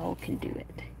it, y'all can do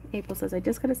it. April says, I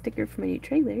just got a sticker for my new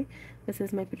trailer that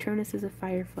says my Patronus is a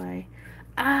firefly.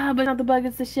 Ah, but not the bug,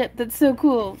 it's the ship. That's so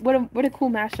cool. What a cool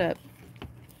mashup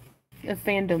of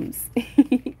fandoms.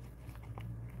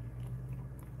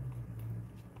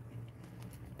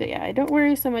 But yeah, I don't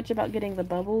worry so much about getting the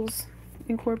bubbles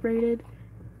incorporated.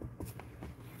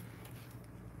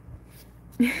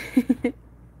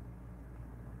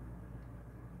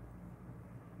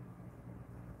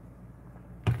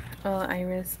 Oh,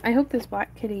 Iris. I hope this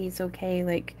black kitty is okay.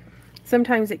 Like,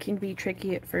 sometimes it can be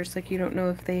tricky at first. Like, you don't know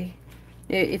if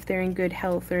they're in good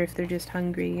health or if they're just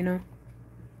hungry, you know?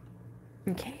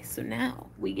 Okay, so now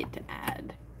we get to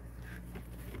add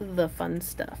the fun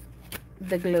stuff.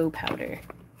 The glow powder.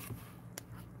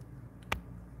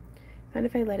 Mind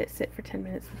if I let it sit for 10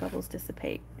 minutes, the bubbles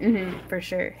dissipate? For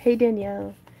sure. Hey,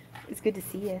 Danielle. It's good to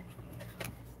see you.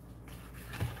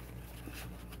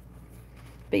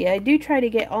 But yeah, I do try to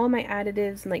get all my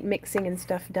additives and like mixing and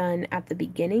stuff done at the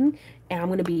beginning. And I'm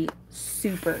going to be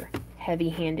super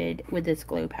heavy-handed with this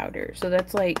glow powder. So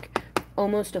that's like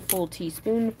almost a full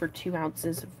teaspoon for 2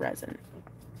 ounces of resin.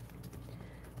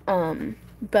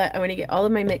 But I want to get all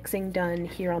of my mixing done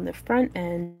here on the front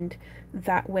end.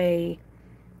 That way,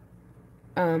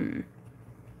 gosh,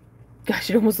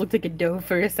 it almost looked like a doe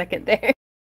for a second there.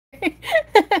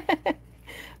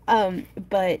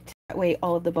 But that way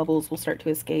all of the bubbles will start to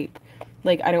escape.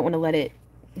 Like, I don't want to let it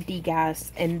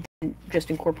degas and then just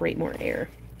incorporate more air.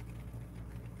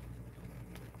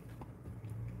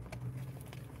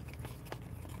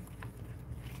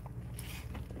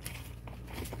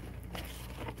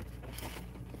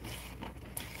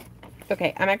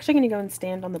 Okay, I'm actually going to go and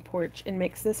stand on the porch and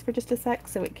mix this for just a sec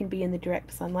so it can be in the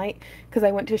direct sunlight, because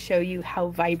I want to show you how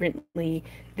vibrantly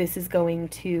this is going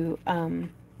to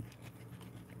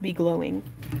be glowing.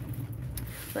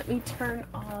 Let me turn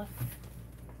off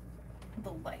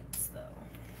the lights though.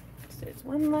 So there's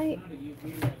one light.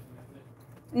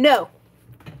 No.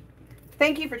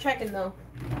 Thank you for checking though.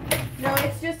 No,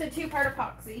 it's just a 2-part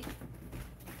epoxy.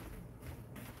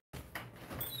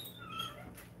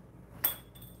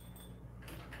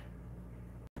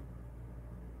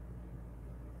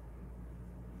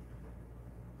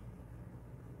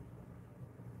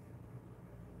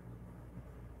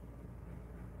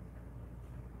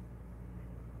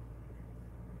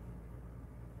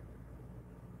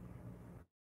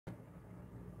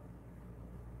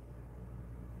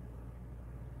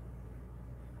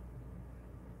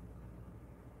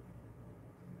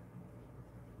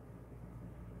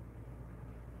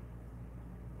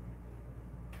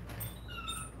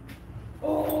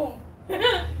 Oh,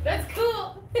 that's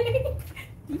cool.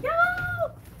 Yo!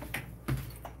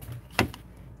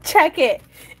 Check it.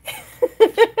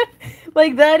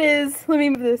 Like, that is, let me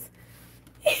move this.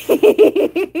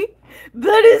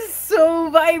 That is so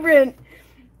vibrant.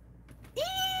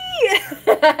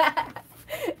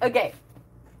 Okay.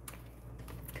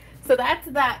 So that's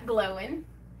that glowing.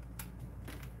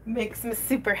 Makes me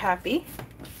super happy.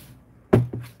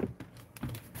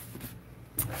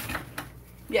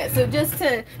 Yeah, so just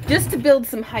to build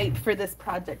some hype for this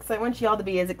project, so I want you all to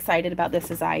be as excited about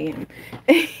this as I am.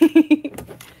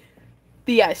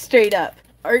 But yeah, straight up,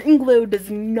 Art and Glow does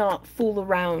not fool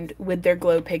around with their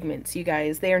glow pigments, you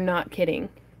guys. They are not kidding.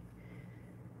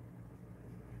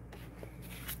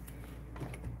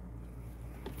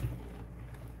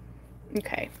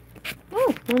 Okay.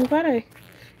 Oh, well, I'm glad I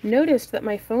noticed that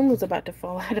my phone was about to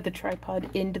fall out of the tripod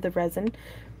into the resin.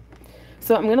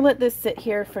 So I'm going to let this sit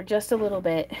here for just a little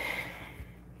bit.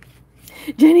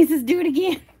 Jenny says, do it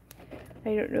again.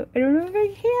 I don't know if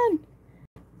I can.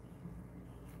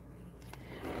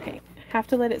 Okay, have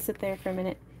to let it sit there for a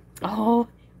minute. Oh,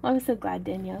 I was so glad,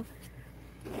 Danielle.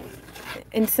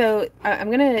 And so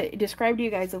I'm going to describe to you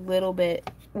guys a little bit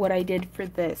what I did for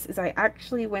this. Is I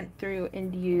actually went through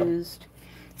and used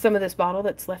some of this bottle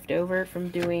that's left over from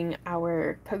doing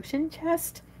our potion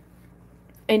chest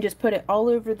and just put it all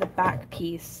over the back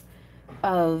piece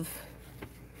of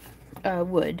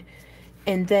wood,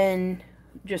 and then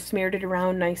just smeared it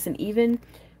around nice and even,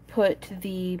 put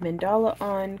the mandala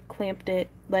on, clamped it,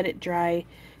 let it dry.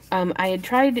 I had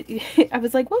tried, I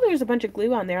was like, well, there's a bunch of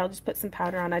glue on there, I'll just put some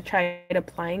powder on. I tried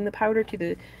applying the powder to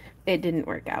the, it didn't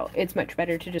work out. It's much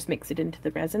better to just mix it into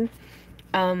the resin.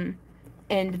 And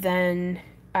then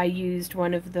I used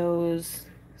one of those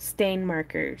stain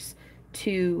markers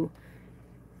to,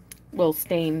 well,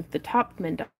 stain the top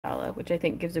mandala, which I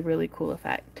think gives a really cool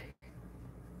effect.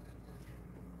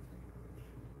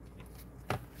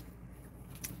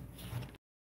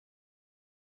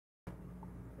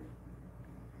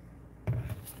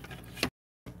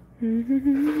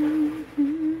 I'm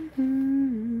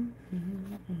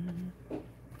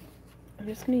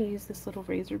just going to use this little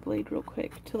razor blade real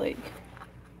quick to, like,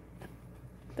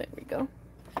 there we go.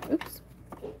 Oops.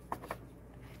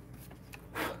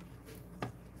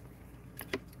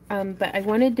 But I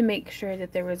wanted to make sure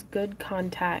that there was good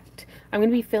contact. I'm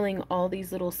going to be filling all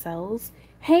these little cells.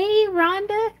 Hey,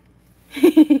 Rhonda!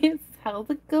 How's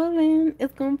it going?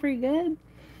 It's going pretty good.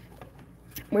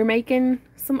 We're making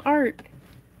some art.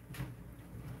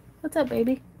 What's up,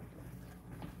 baby?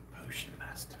 Potion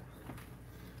master.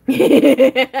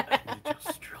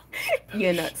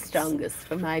 You're not strongest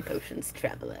for my potions,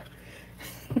 traveler.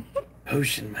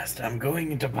 Potion master, I'm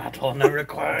going into battle and I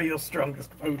require your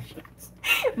strongest potions.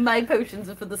 My potions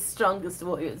are for the strongest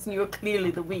warriors, and you're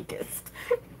clearly the weakest.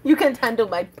 You can't handle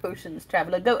my potions,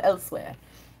 traveler. Go elsewhere.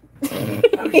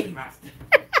 Potion master.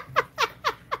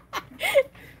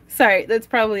 Sorry, that's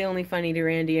probably only funny to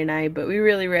Randy and I, but we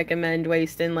really recommend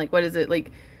wasting, like, what is it, like,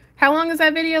 how long is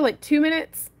that video? Like 2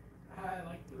 minutes?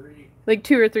 Like 3. Like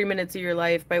 2 or 3 minutes of your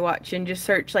life by watching. Just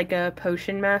search, like, a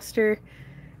potion master.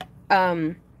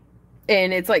 And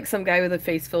it's, like, some guy with a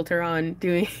face filter on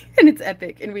doing, and it's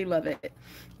epic, and we love it.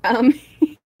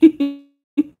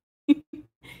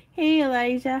 Hey,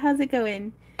 Elijah, how's it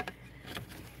going?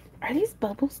 Are these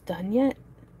bubbles done yet?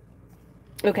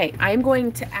 Okay, I'm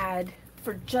going to add,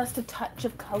 for just a touch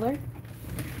of color.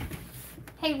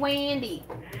 Hey, Wendy,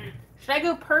 should I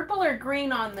go purple or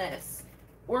green on this?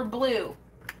 Or blue?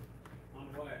 On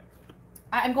what?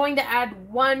 I'm going to add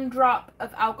 1 drop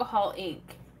of alcohol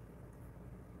ink.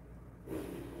 I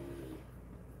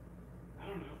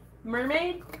don't know.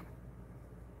 Mermaid?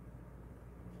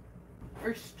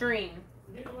 Or stream?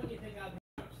 You know what you think I'll do?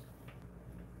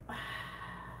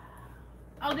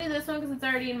 I'll do this one because it's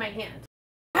already in my hand.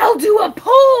 I'll do a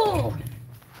poll!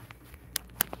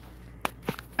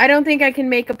 I don't think I can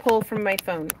make a poll from my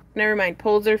phone. Never mind.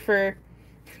 Polls are for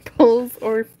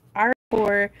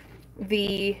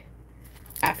the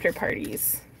after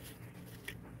parties.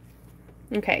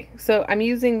 Okay, so I'm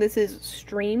using, this is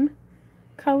stream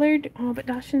colored. Oh, but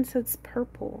Dashin says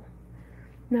purple.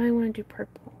 Now I want to do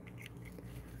purple.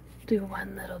 Do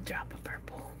 1 little drop of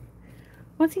purple.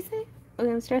 What's he saying?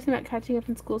 Okay, I'm stressing about catching up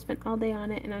in school. Spent all day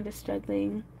on it, and I'm just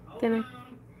struggling. Then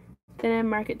I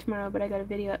mark it tomorrow, but I got a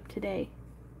video up today.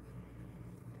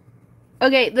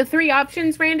 Okay, the 3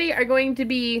 options, Randy, are going to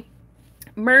be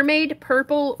mermaid,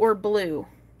 purple, or blue.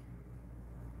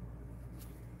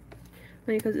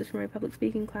 Only because it's for my public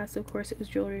speaking class, of course it was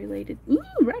jewelry related. Ooh,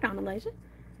 right on, Elijah.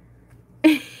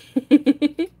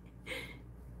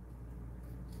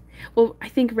 Well, I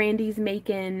think Randy's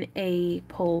making a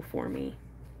poll for me.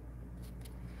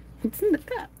 It's in the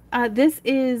cup. This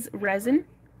is resin.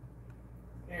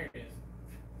 There it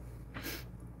is.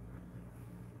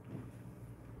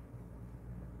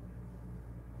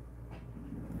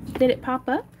 Did it pop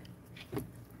up?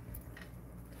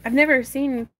 I've never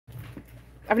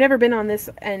been on this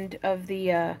end of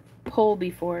the pole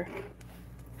before.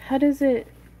 What does it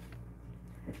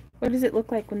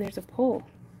look like when there's a pole?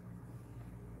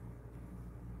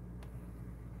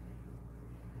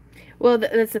 Well,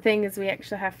 that's the thing, is we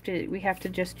have to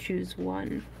just choose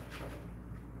one.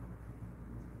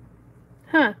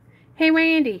 Huh. Hey,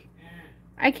 Randy.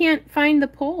 I can't find the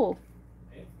poll.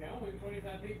 It's going.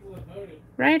 25 people have voted.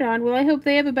 Right on. Well, I hope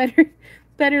they have a better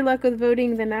luck with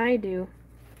voting than I do.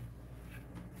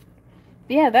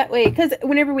 Yeah, that way, because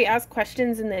whenever we ask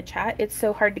questions in the chat, it's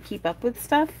so hard to keep up with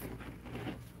stuff.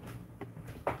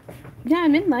 Yeah,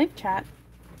 I'm in live chat.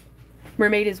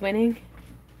 Mermaid is winning.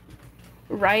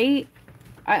 Right?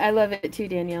 I love it too,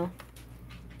 Danielle.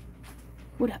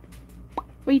 What up? What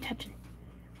are you touching?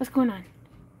 What's going on?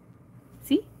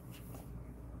 See?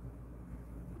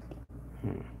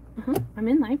 I'm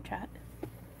in live chat.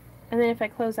 And then if I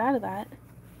close out of that,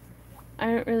 I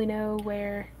don't really know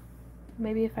where.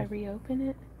 Maybe if I reopen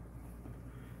it.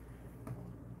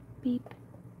 Beep.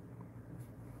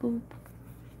 Boop.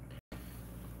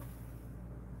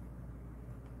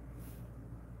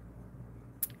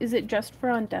 Is it just for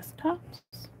on desktops?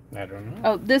 I don't know.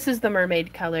 Oh, this is the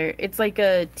mermaid color. It's like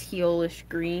a tealish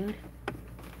green.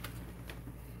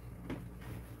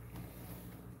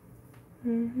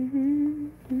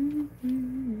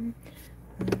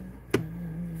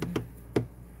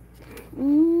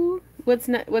 Ooh, what's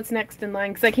next in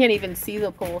line? Because I can't even see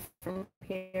the pole from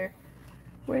here.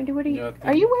 Randy, what are you? Nothing.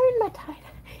 Are you wearing my tie?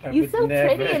 You're so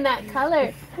never. pretty in that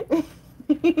color. It's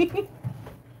gonna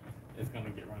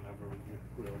get run over when you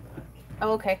wheel back.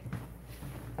 Oh, okay.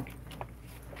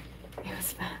 It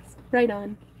was fast. Right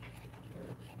on.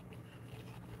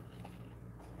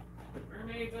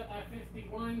 Mermaids up by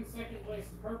 51. Second place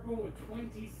is purple with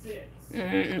 26.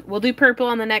 We'll do purple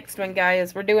on the next one,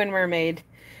 guys. We're doing mermaid.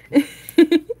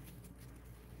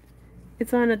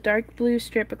 It's on a dark blue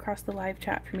strip across the live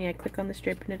chat for me. I click on the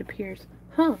strip and it appears.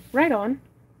 Huh, right on.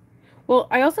 Well,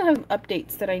 I also have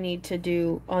updates that I need to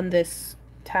do on this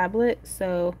tablet,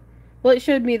 so... Well, it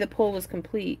showed me the poll was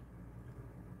complete.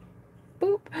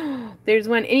 Boop. There's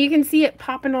one. And you can see it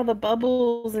popping all the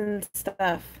bubbles and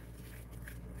stuff.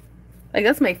 Like,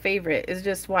 that's my favorite, is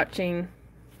just watching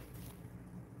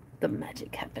the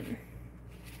magic happen.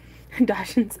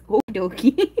 Dashin's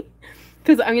okie-dokie.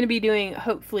 Because I'm going to be doing,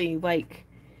 hopefully, like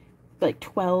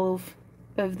 12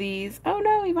 of these. Oh,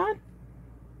 no, Yvonne.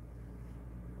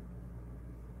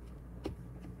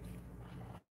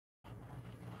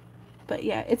 But,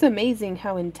 yeah, it's amazing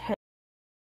how intense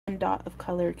one dot of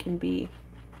color can be.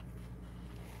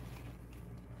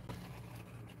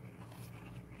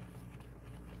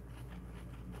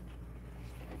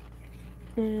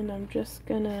 And I'm just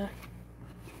going to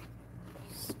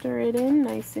stir it in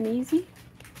nice and easy.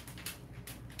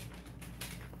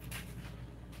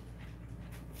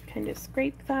 Kind of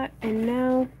scrape that, and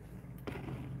now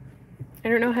I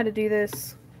don't know how to do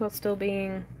this while still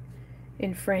being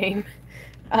in frame.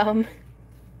 But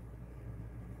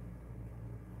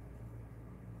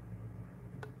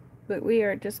we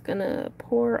are just gonna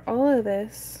pour all of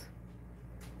this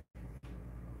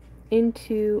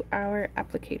into our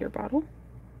applicator bottle.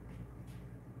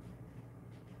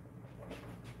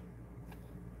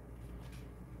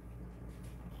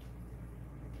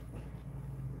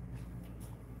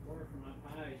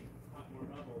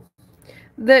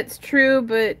 That's true,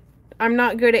 but I'm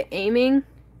not good at aiming.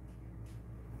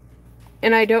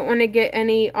 And I don't want to get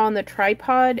any on the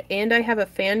tripod, and I have a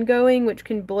fan going, which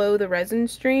can blow the resin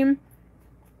stream.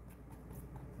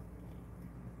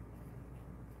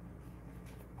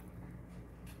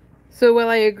 So while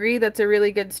I agree that's a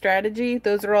really good strategy,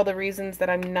 those are all the reasons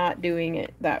that I'm not doing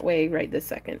it that way right this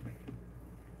second.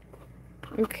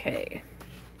 Okay.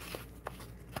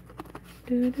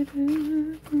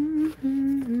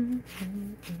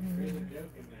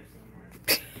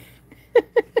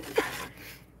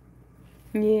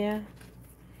 Yeah.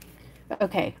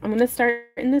 Okay, I'm gonna start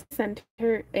in the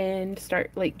center and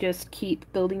start, like, just keep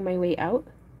building my way out.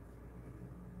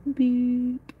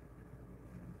 Beep.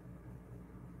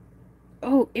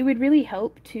 Oh, it would really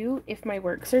help too if my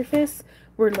work surface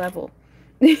were level.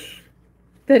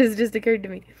 That has just occurred to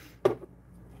me.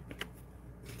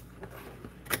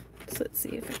 So let's see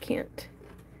if I can't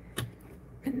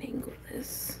angle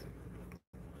this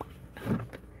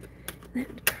up. Then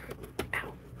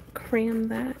cram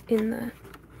that in the,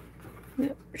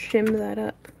 yep, shim that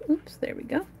up. Oops, there we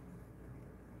go.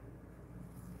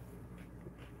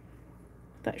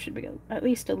 That should be at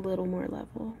least a little more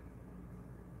level.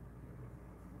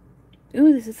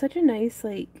 Ooh, this is such a nice,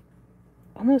 like,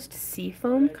 almost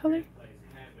seafoam color. Plays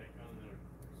havoc on the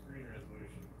screen resolution.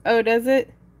 Oh, does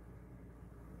it?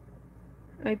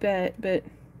 I bet, but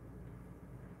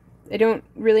I don't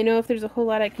really know if there's a whole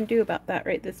lot I can do about that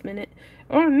right this minute.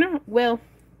 Oh, no. Well,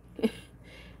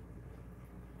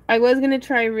 I was going to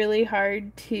try really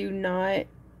hard to not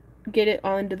get it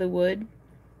onto the wood,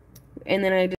 and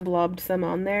then I just blobbed some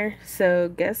on there. So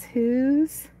guess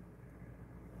who's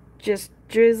just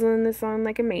drizzling this on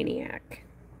like a maniac?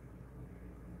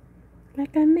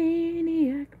 Like a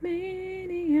maniac,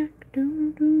 maniac,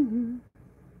 doo doo.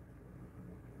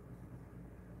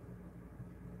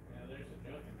 Yeah, there's a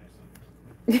joke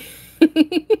in there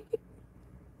somewhere.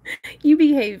 You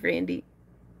behave, Randy.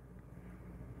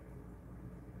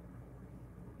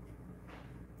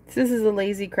 So this is a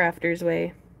lazy crafter's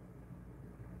way.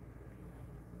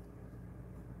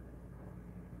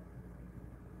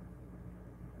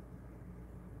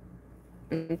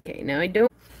 Okay, now I don't.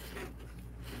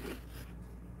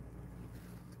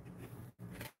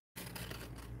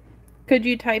 Could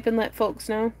you type and let folks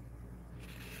know?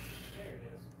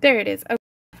 There it is. Okay.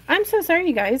 I'm so sorry,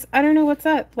 you guys. I don't know what's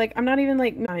up. Like, I'm not even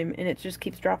like time, and it just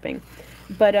keeps dropping.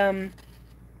 But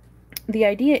the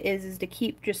idea is to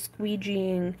keep just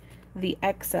squeegeeing the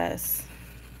excess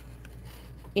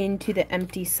into the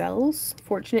empty cells.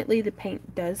 Fortunately, the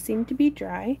paint does seem to be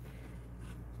dry.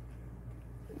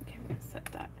 Okay, I'm gonna set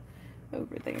that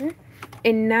over there.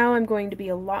 And now I'm going to be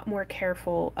a lot more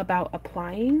careful about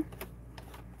applying.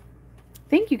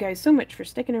 Thank you guys so much for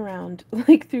sticking around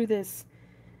like through this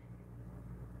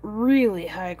really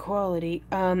high quality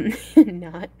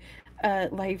not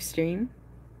live stream.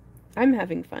 I'm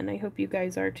having fun. I hope you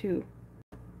guys are too.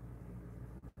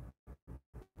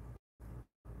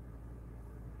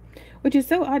 Which is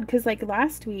so odd because like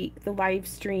last week the live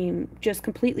stream just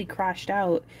completely crashed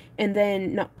out, and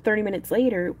then not 30 minutes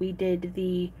later we did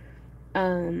the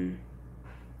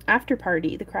after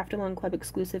party, the Craft Along Club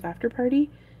exclusive after party,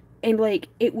 and like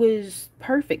it was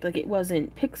perfect. Like it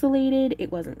wasn't pixelated, it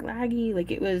wasn't laggy,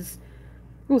 like it was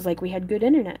like we had good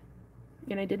internet,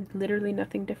 and I did literally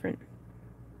nothing different.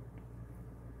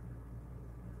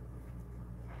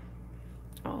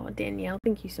 Oh, Danielle,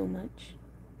 thank you so much.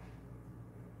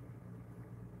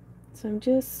 So I'm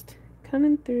just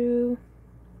coming through,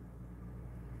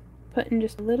 putting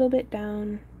just a little bit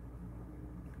down.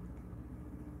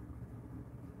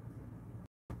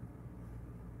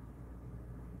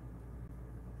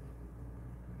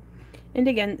 And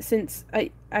again, since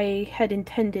I had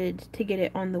intended to get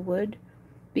it on the wood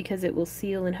because it will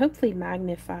seal and hopefully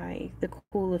magnify the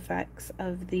cool effects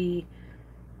of the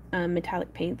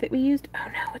metallic paint that we used. Oh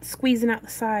no, it's squeezing out the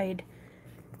side.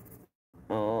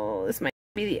 Oh, this might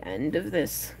be the end of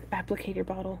this applicator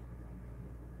bottle.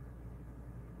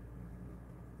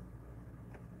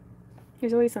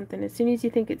 There's always something. As soon as you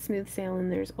think it's smooth sailing,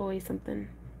 there's always something.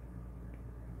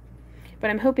 But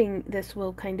I'm hoping this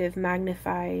will kind of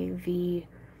magnify the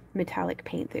metallic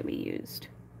paint that we used.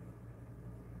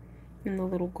 And the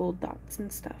little gold dots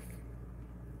and stuff.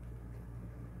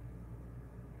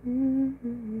 And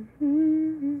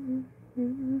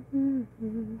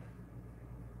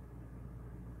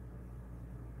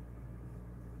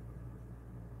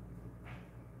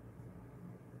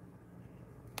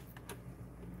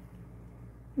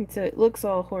so it looks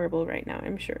all horrible right now,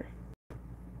 I'm sure.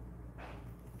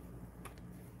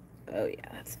 Oh yeah,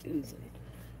 that's oozing.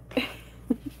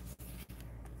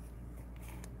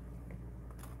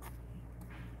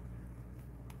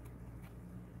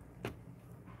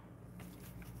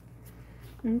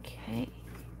 Okay.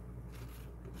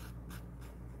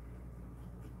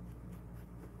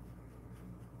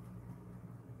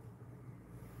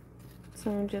 So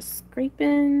I'm just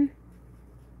scraping.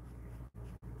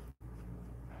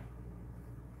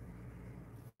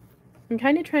 I'm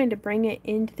kind of trying to bring it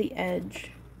into the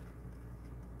edge.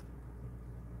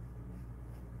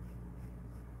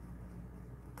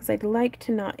 Because I'd like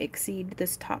to not exceed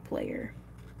this top layer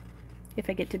if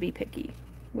I get to be picky,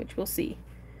 which we'll see.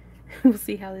 We'll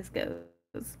see how this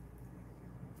goes.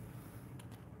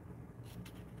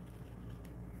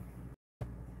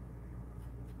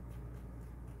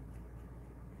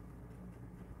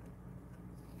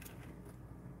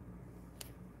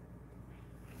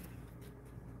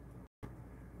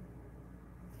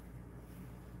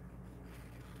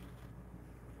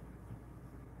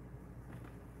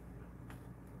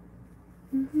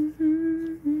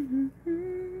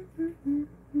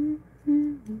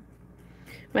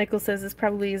 Michael says this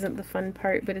probably isn't the fun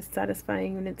part, but it's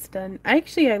satisfying when it's done. I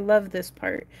love this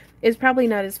part. It's probably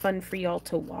not as fun for y'all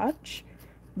to watch,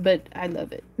 but I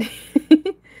love it.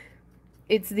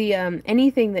 it's the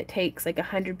anything that takes like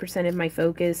 100% of my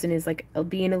focus and is like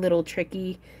being a little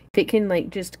tricky. If it can like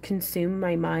just consume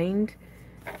my mind,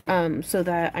 so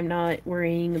that I'm not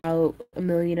worrying about a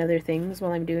million other things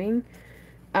while I'm doing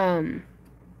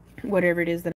whatever it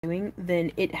is that I'm doing,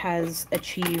 then it has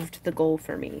achieved the goal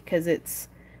for me, because it's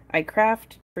I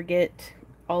craft, forget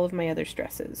all of my other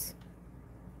stresses.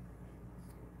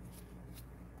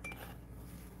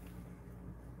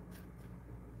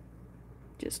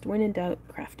 Just when in doubt,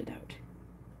 craft it out.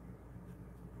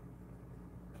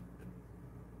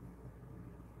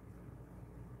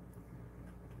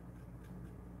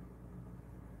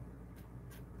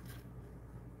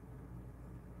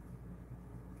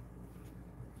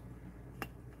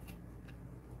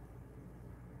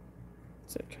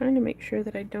 So trying to make sure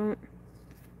that I don't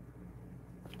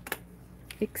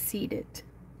exceed it.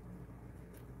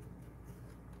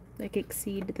 Like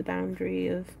exceed the boundary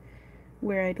of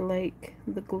where I'd like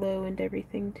the glow and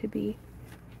everything to be.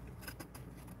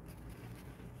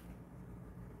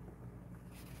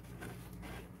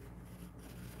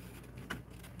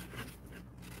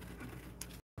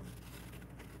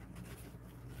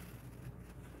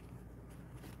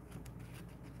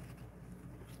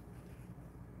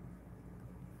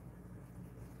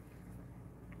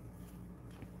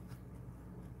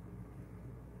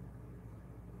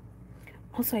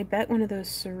 Also, I bet one of those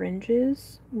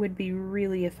syringes would be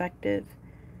really effective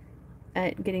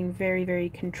at getting very, very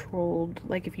controlled,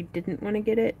 like if you didn't want to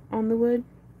get it on the wood.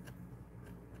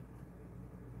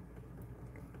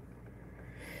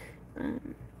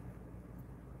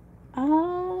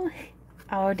 Oh,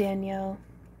 oh, Danielle.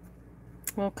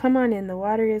 Well, come on in. The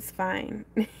water is fine.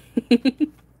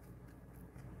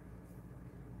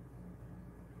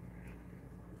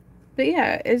 But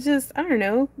yeah, it's just, I don't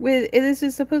know. This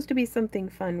is supposed to be something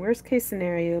fun. Worst case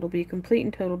scenario, it'll be a complete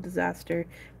and total disaster,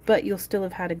 but you'll still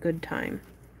have had a good time.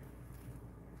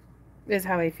 Is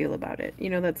how I feel about it. You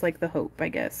know, that's like the hope, I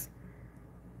guess.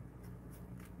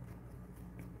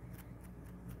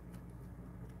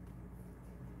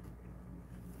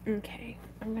 Okay,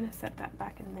 I'm gonna set that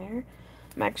back in there.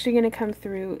 I'm actually gonna come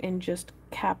through and just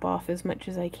cap off as much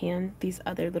as I can these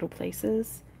other little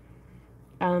places.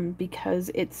 Because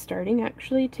it's starting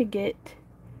actually to get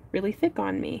really thick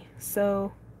on me.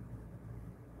 So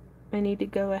I need to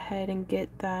go ahead and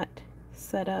get that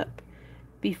set up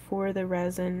before the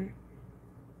resin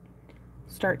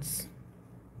starts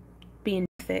being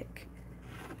thick.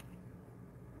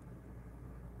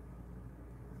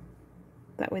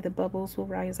 That way the bubbles will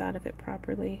rise out of it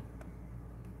properly.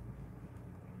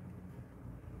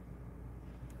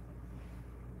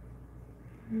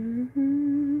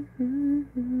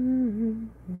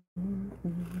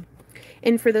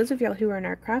 And for those of y'all who are in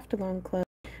our craft along club,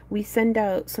 we send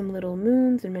out some little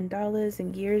moons and mandalas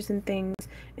and gears and things,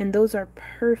 and those are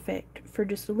perfect for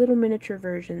just little miniature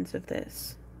versions of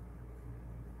this.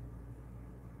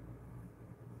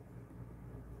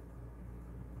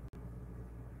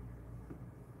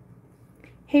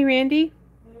 Hey Randy,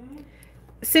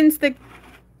 since the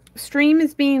stream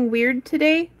is being weird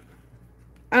today,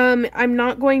 I'm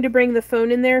not going to bring the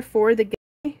phone in there for the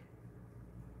giveaway.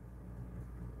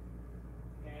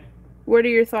 What are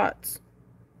your thoughts?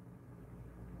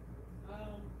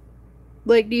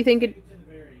 Like, do you think it...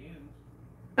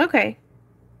 Okay,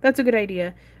 that's a good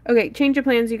idea. Okay, change of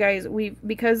plans, you guys.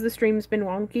 Because the stream's been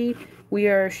wonky, we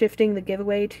are shifting the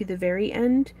giveaway to the very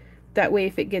end. That way,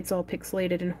 if it gets all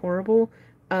pixelated and horrible,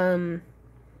 at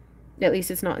least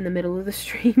it's not in the middle of the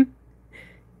stream.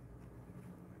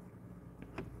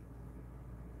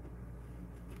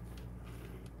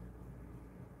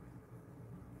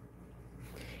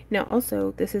 Now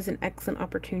also, this is an excellent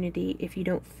opportunity if you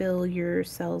don't fill your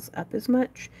cells up as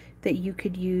much, that you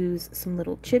could use some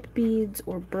little chip beads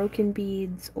or broken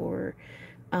beads or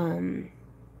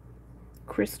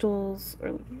crystals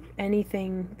or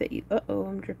anything that you... Uh-oh,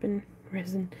 I'm dripping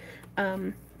resin.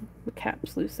 The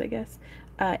cap's loose, I guess.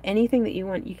 Anything that you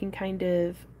want, you can kind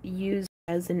of use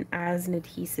as an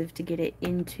adhesive to get it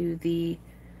into the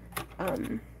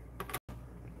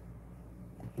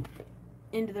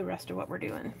rest of what we're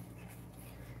doing.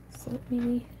 So let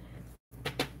me...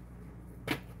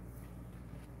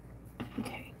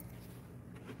 Okay.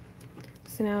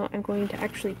 So now I'm going to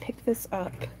actually pick this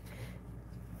up.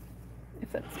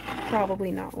 If that's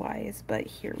probably not wise, but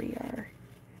here we are.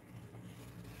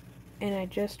 And I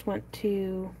just want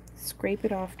to scrape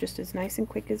it off just as nice and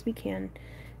quick as we can,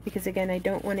 because again, I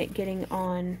don't want it getting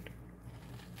on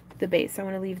the base. I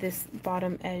want to leave this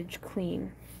bottom edge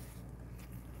clean.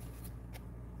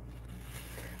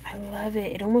 I love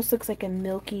it. It almost looks like a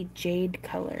milky jade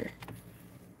color.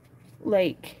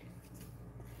 Like,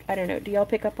 I don't know. Do y'all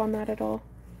pick up on that at all?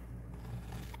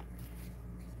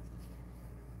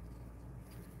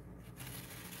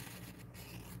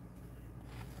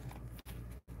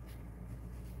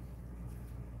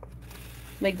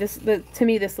 Like this, to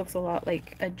me, this looks a lot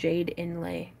like a jade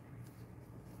inlay.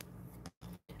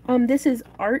 This is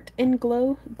Art and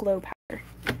Glow powder.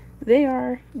 They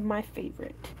are my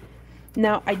favorite.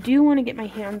 Now, I do want to get my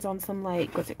hands on some,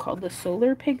 like, what's it called? The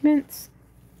solar pigments.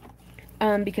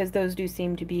 Because those do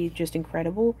seem to be just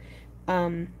incredible.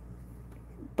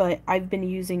 But I've been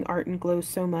using Art and Glow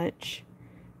so much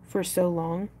for so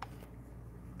long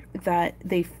that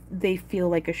they feel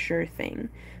like a sure thing.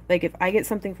 Like, if I get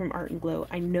something from Art and Glow,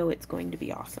 I know it's going to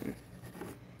be awesome.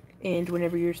 And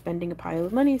whenever you're spending a pile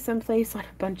of money someplace on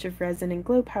a bunch of resin and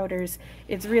glow powders,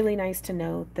 it's really nice to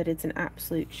know that it's an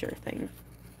absolute sure thing.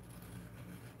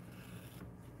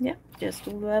 Yep, just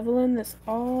leveling this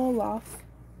all off.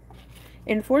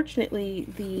 Unfortunately,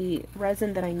 the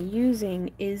resin that I'm using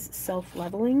is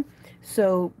self-leveling,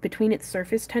 so between its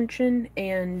surface tension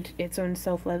and its own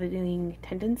self-leveling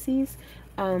tendencies,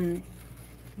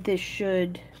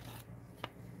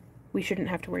 we shouldn't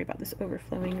have to worry about this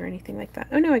overflowing or anything like that.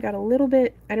 Oh no, I got a little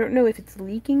bit, I don't know if it's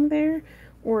leaking there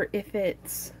or if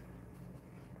it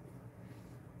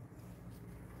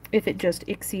just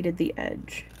exceeded the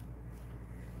edge.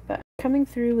 But coming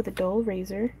through with a dull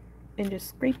razor and just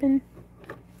scraping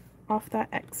off that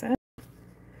excess.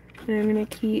 And I'm going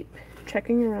to keep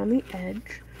checking around the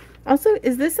edge. Also,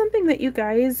 is this something that you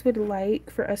guys would like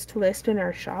for us to list in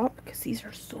our shop? Because these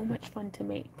are so much fun to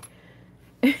make.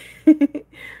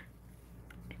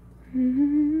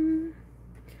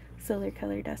 Solar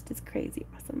color dust is crazy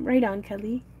awesome. Right on,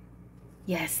 Kelly.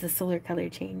 Yes, the solar color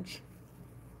change.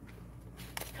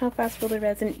 How fast will the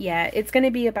resin? Yeah, it's going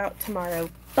to be about tomorrow.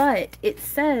 But it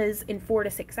says in 4 to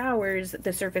 6 hours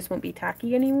the surface won't be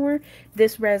tacky anymore.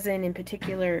 This resin in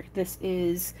particular, this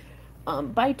is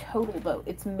by Total though.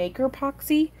 It's Maker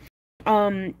Epoxy.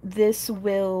 This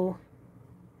will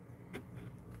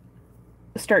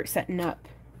start setting up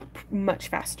much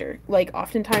faster. Like,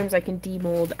 oftentimes I can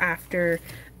demold after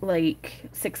like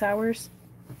 6 hours.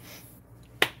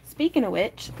 Speaking of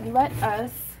which, let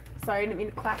us, sorry, I didn't mean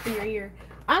to clap in your ear.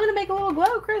 I'm gonna make a little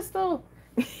glow crystal.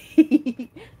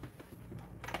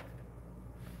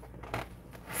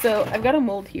 So I've got a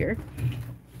mold here,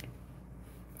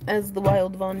 as the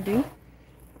Wild Von do.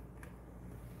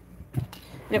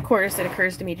 And of course it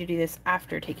occurs to me to do this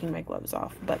after taking my gloves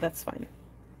off, but that's fine.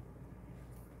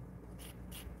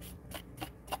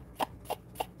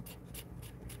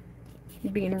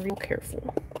 Being real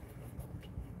careful.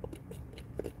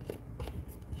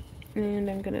 And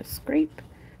I'm gonna scrape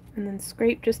and then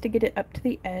scrape just to get it up to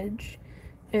the edge,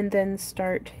 and then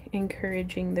start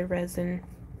encouraging the resin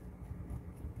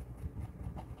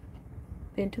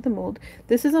into the mold.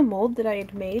 This is a mold that I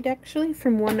had made actually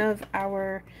from one of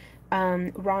our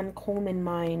Ron Coleman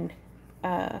mine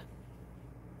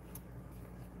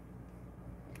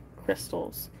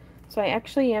crystals. So I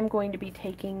actually am going to be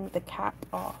taking the cap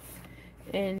off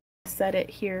and set it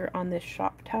here on this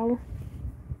shop towel.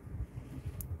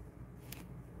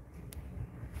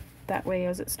 That way,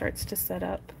 as it starts to set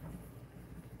up,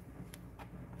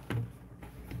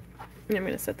 and I'm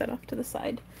going to set that off to the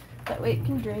side. That way it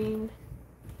can drain.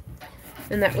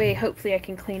 And that way, hopefully, I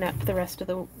can clean up the rest of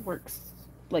the works,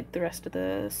 like the rest of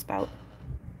the spout.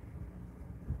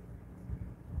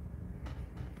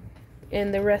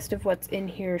 And the rest of what's in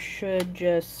here should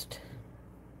just,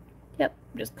 yep,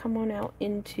 just come on out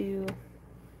into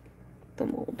the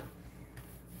mold.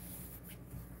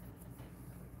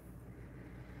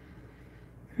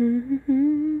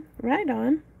 Right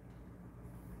on.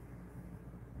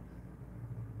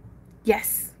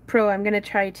 Yes, Pro, I'm going to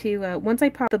try to, once I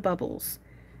pop the bubbles,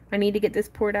 I need to get this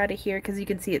poured out of here because you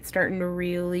can see it's starting to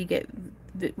really get,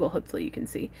 well, hopefully you can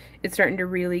see, it's starting to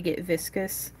really get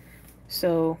viscous.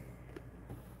 So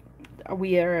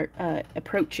we are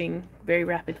approaching very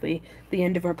rapidly the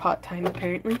end of our pot time,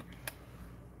 apparently.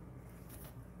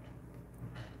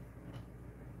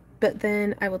 But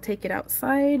then I will take it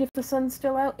outside if the sun's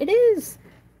still out. It is!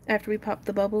 After we pop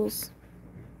the bubbles.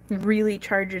 Really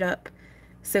charge it up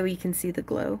so we can see the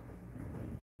glow.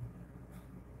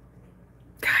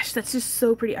 Gosh, that's just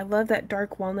so pretty. I love that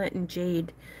dark walnut and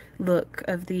jade look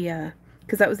of the,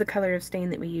 because that was the color of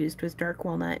stain that we used, was dark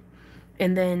walnut.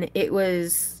 And then it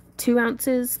was 2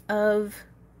 ounces of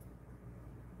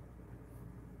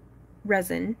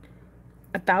resin,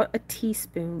 about a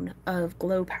teaspoon of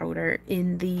glow powder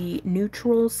in the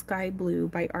Neutral Sky Blue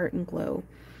by Art and Glow,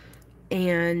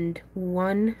 and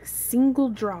 1 single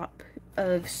drop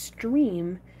of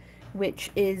Stream,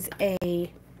 which is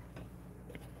a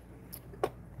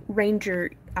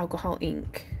Ranger alcohol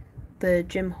ink. The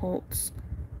Jim Holtz.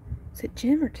 Is it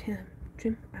Jim or Tim?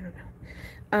 Jim? I don't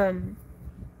know.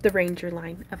 The Ranger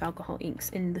line of alcohol inks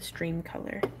in the stream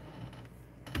color.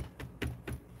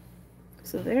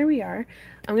 So there we are.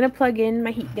 I'm going to plug in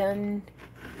my heat gun.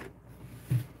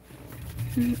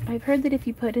 I've heard that if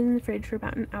you put it in the fridge for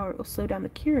about an hour, it will slow down the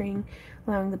curing,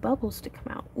 allowing the bubbles to come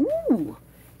out. Ooh!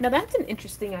 Now that's an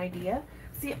interesting idea.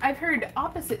 See, I've heard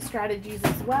opposite strategies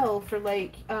as well for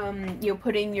like, you know,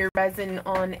 putting your resin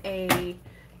on a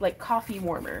like coffee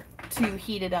warmer to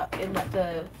heat it up and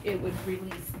let it would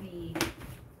release the,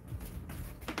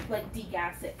 like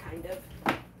degas it kind of.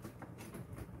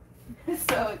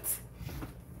 So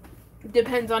it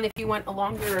depends on if you want a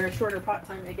longer or a shorter pot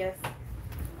time, I guess.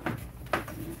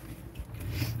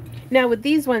 Now with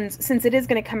these ones, since it is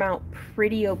going to come out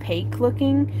pretty opaque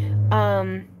looking,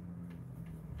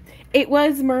 it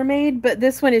was mermaid, but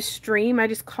this one is stream. I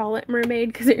just call it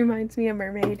mermaid because it reminds me of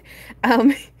mermaid.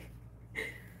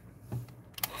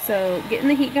 So getting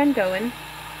the heat gun going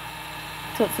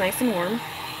so it's nice and warm.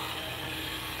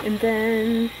 And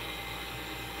then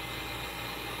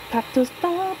pop those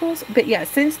bubbles. But yeah,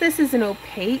 since this is an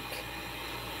opaque,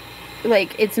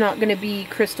 like it's not going to be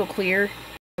crystal clear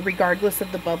regardless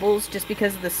of the bubbles, just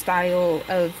because of the style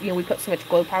of, you know, we put so much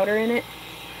glow powder in it.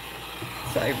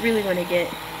 So I really want to get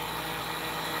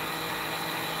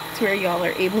to where y'all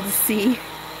are able to see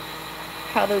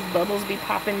how those bubbles be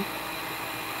popping.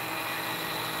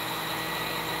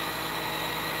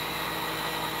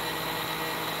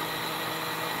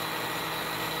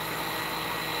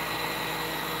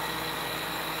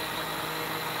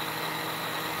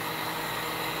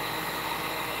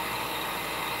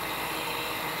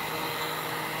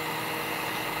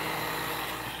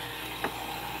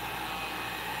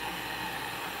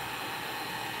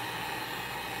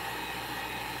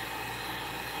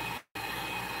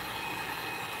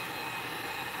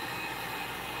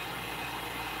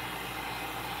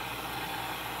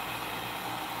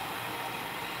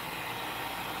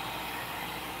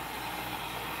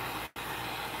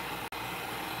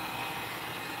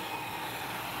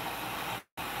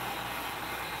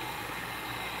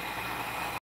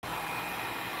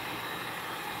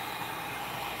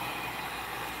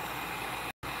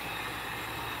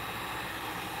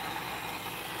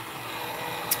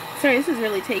 Sorry, this is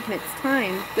really taking its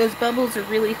time. Those bubbles are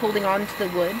really holding on to the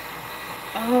wood.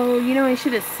 Oh, you know, I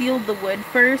should have sealed the wood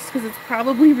first because it's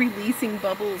probably releasing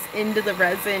bubbles into the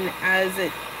resin as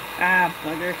it... Ah,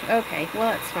 bugger. Okay,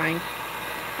 well, that's fine.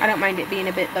 I don't mind it being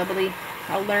a bit bubbly.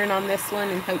 I'll learn on this one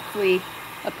and hopefully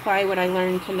apply what I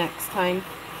learned to next time.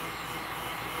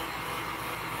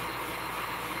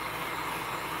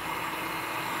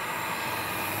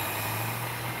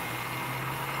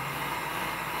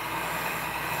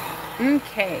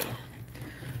 Okay,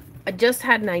 I just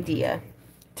had an idea.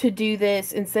 To do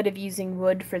this, instead of using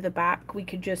wood for the back, we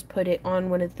could just put it on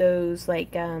one of those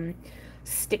like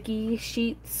sticky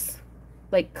sheets,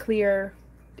 like clear.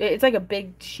 It's like a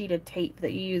big sheet of tape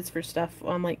that you use for stuff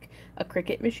on like a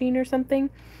Cricut machine or something.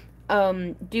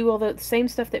 Do all the same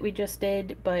stuff that we just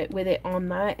did, but with it on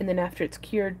that, and then after it's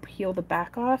cured, peel the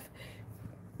back off.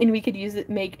 And we could use it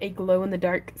to make a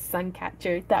glow-in-the-dark sun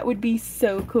catcher. That would be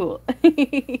so cool.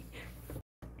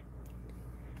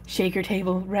 Shaker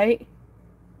table, right?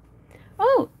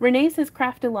 Oh, Renee says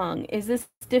craft along. Is this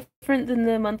different than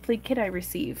the monthly kit I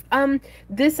receive?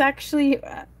 This actually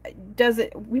does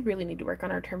it. We really need to work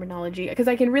on our terminology because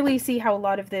I can really see how a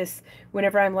lot of this,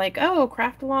 whenever I'm like, oh,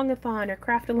 craft along-a-thon or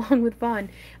craft along with Vaughn,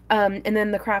 and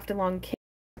then the craft along kit,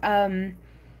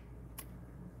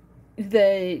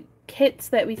 the kits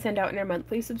that we send out in our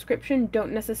monthly subscription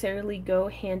don't necessarily go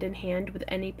hand in hand with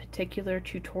any particular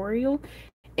tutorial.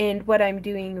 And what I'm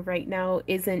doing right now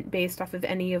isn't based off of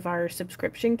any of our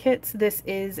subscription kits. This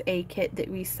is a kit that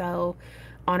we sell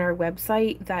on our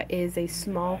website that is a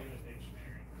small...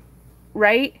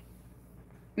 Right?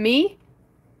 Me?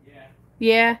 Yeah.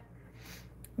 Yeah.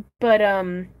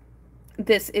 But,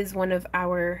 this is one of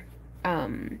our,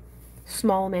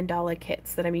 small mandala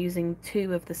kits that I'm using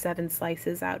 2 of the 7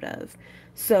 slices out of.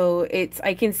 So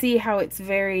I can see how it's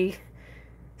very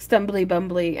stumbly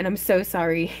bumbly, and I'm so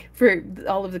sorry for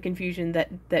all of the confusion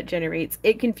that generates.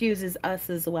 It confuses us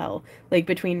as well, like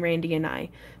between Randy and I.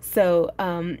 So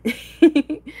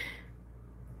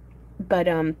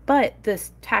but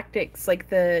this tactics, like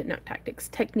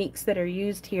techniques that are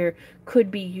used here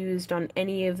could be used on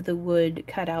any of the wood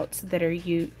cutouts that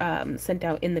are sent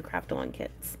out in the craft along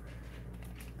kits.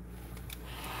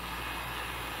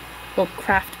 Well,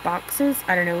 craft boxes,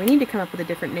 I don't know, we need to come up with a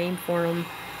different name for them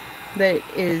that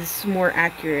is more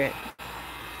accurate.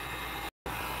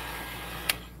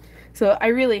 So I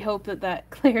really hope that that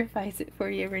clarifies it for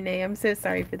you, Renee. I'm so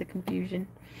sorry for the confusion.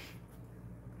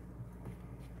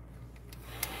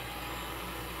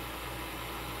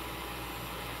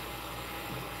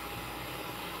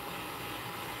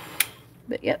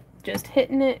 But yep, just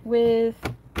hitting it with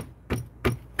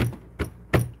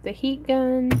the heat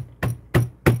gun,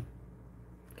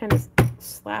 kind of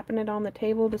slapping it on the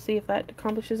table to see if that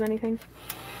accomplishes anything.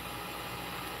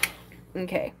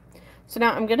 Okay, so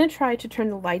now I'm gonna try to turn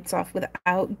the lights off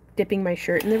without dipping my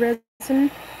shirt in the resin.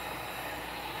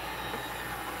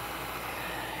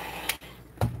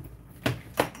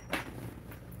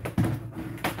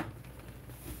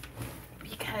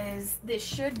 Because this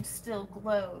should still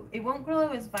glow. It won't glow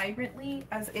as vibrantly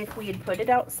as if we had put it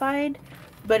outside,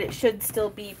 but it should still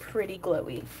be pretty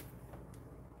glowy.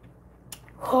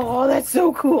 Oh, that's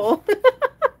so cool.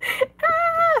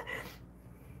 Ah!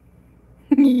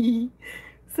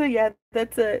 So yeah,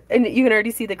 that's and you can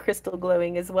already see the crystal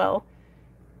glowing as well.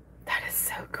 That is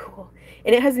so cool.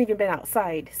 And it hasn't even been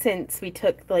outside since we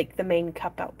took like the main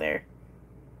cup out there.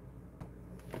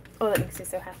 Oh, that makes me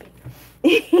so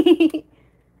happy.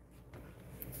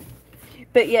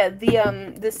 But yeah,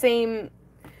 the same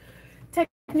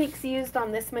techniques used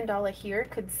on this mandala here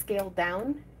could scale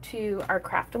down to our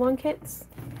craft along kits.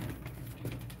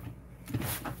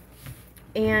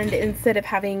 And instead of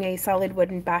having a solid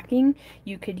wooden backing,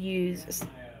 you could use...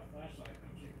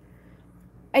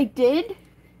 I did?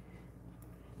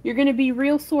 You're gonna be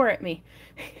real sore at me.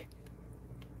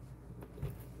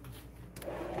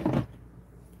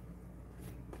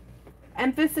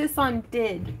 Emphasis on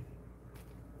did.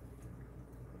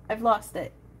 I've lost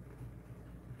it.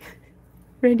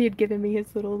 Randy had given me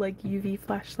his little like UV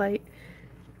flashlight.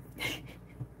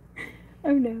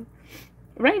 Oh no.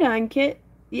 Right on, Kit.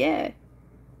 Yeah.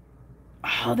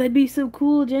 Oh, that'd be so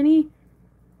cool, Jenny.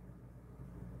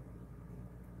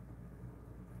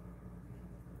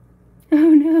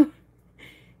 Oh no.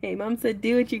 Hey, Mom said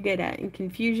do what you're good at, and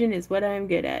confusion is what I'm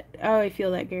good at. Oh, I feel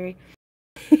that, Gary.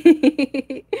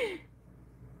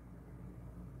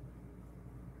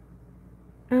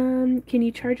 Can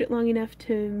you charge it long enough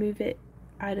to move it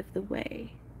out of the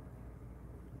way?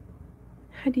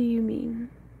 How do you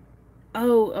mean?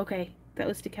 Oh, okay. That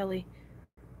was to Kelly.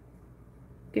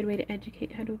 Good way to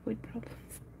educate how to avoid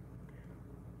problems.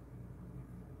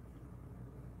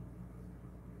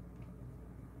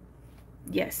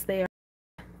 Yes, they are.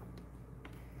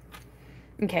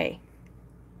 Okay.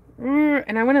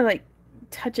 And I want to like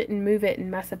touch it and move it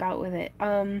and mess about with it.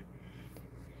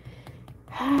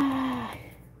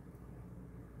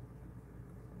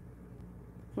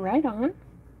 Right on.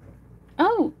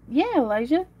 Oh, yeah,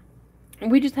 Elijah.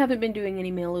 We just haven't been doing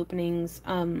any mail openings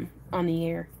on the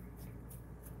air.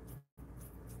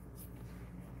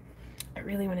 I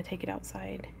really want to take it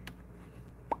outside.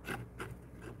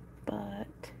 But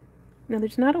no,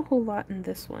 there's not a whole lot in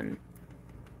this one.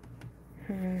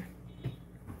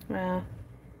 Well,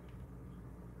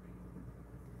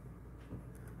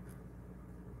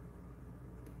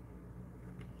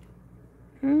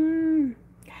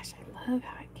 gosh, I love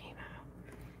how it came out.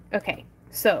 Okay,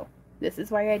 so this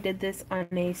is why I did this on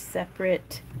a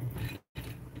separate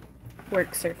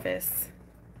work surface,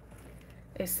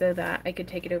 is so that I could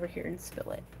take it over here and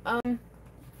spill it. Sorry,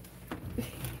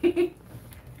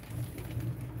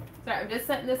 I'm just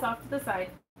setting this off to the side.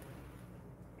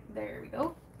 There we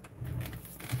go.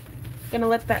 Gonna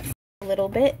let that sit a little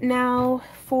bit. Now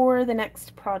for the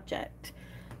next project.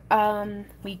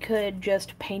 We could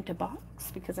just paint a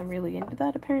box because I'm really into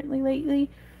that apparently lately.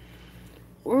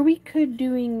 Or we could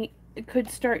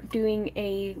start doing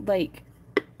a like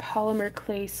polymer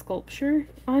clay sculpture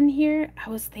on here. I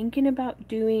was thinking about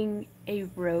doing a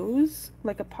rose,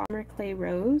 like a polymer clay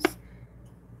rose.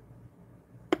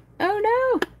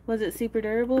 Oh no! Was it super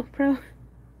durable, Pro?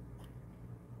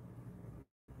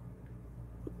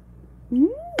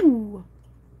 Ooh!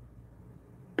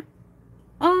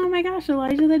 Oh my gosh,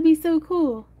 Elijah, that'd be so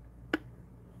cool.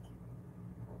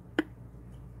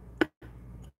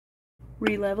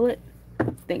 Re-level it.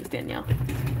 Thanks, Danielle.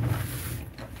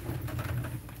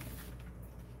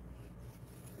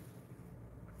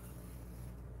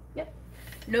 Yep.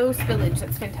 No spillage.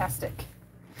 That's fantastic.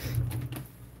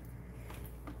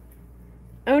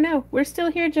 Oh no, we're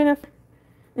still here, Jennifer.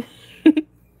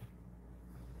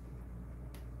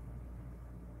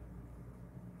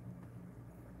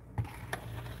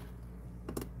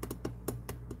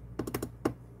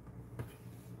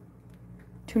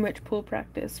 Too much pool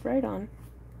practice. Right on.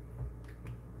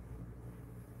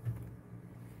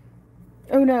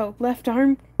 Oh no, left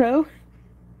arm, Pro.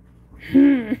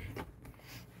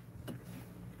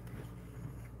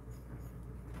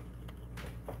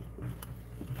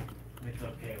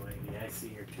 It's okay, lady. I see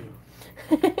her too.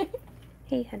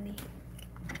 Hey, honey.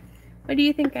 What do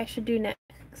you think I should do next?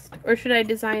 Or should I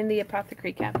design the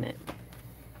apothecary cabinet?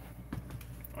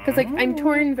 Because, like, I'm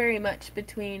torn very much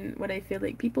between what I feel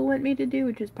like people want me to do,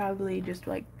 which is probably just,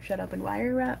 like, shut up and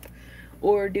wire wrap,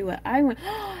 or do what I want.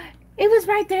 It was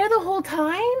right there the whole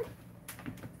time?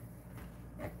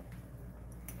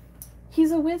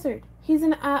 He's a wizard. He's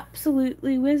an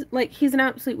absolutely he's an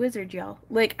absolute wizard, y'all.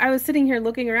 Like, I was sitting here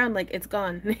looking around like, it's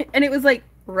gone. And it was, like,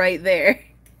 right there.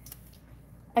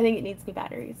 I think it needs new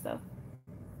batteries, though.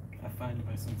 I find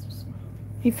my sense of smell.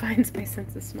 He finds my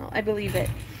sense of smell. I believe it.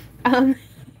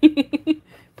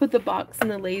 Put the box in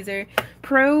the laser.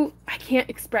 Pro, I can't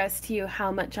express to you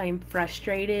how much I'm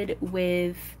frustrated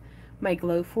with my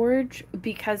Glowforge,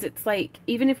 because it's like,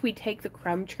 even if we take the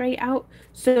crumb tray out,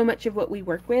 so much of what we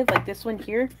work with, like this one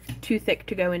here, too thick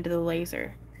to go into the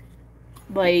laser.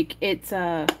 Like, it's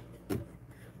so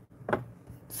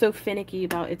finicky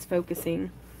about its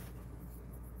focusing.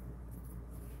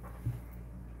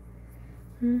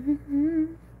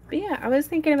 But yeah, I was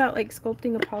thinking about like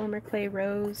sculpting a polymer clay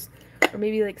rose, or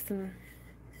maybe like some,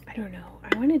 I don't know,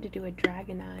 I wanted to do a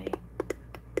dragon eye.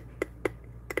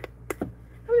 I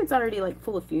mean, it's already like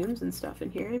full of fumes and stuff in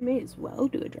here. I may as well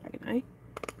do a dragon eye.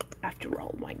 After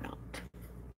all, why not?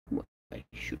 Why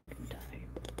shouldn't I?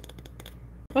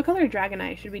 What color dragon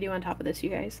eye should we do on top of this,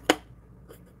 you guys?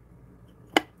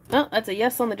 Well, that's a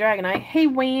yes on the dragon eye. Hey,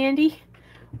 Wendy,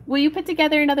 will you put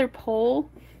together another poll?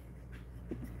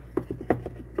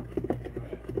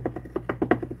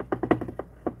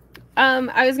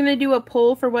 I was gonna do a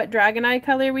poll for what dragon eye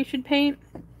color we should paint.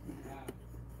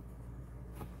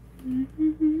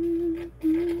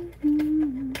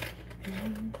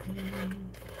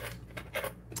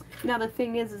 Now the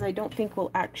thing is I don't think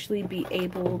we'll actually be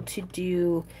able to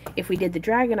do, if we did the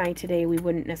dragon eye today, we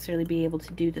wouldn't necessarily be able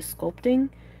to do the sculpting,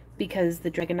 because the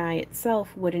dragon eye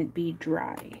itself wouldn't be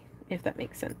dry, if that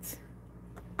makes sense.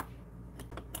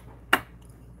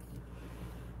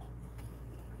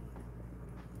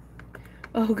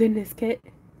 Oh goodness, Kit.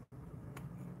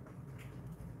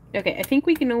 Okay, I think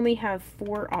we can only have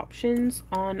 4 options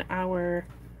on our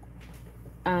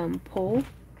poll.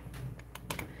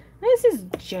 This is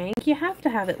jank. You have to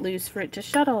have it loose for it to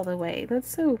shut all the way.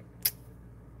 That's so...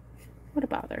 What a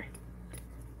bother.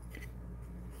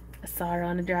 A Sara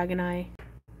on a dragon eye.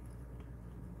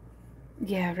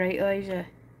 Yeah, right, Elijah?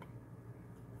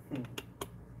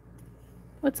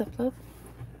 What's up, love?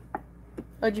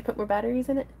 Oh, did you put more batteries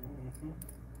in it?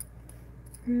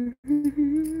 Do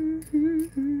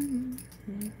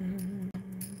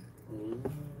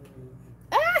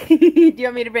you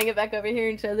want me to bring it back over here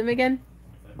and show them again?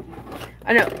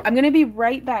 I know. I'm going to be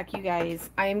right back, you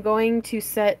guys. I am going to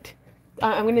set...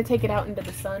 I'm going to take it out into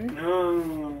the sun.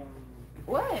 No.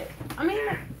 What? I mean...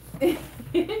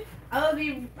 I'll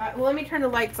be... well, let me turn the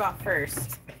lights off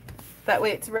first. That way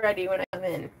it's ready when I come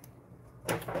in.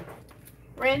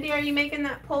 Randy, are you making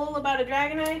that poll about a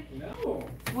dragon eye? No.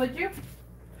 Would you?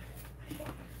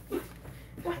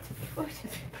 What?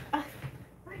 I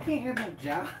can't have no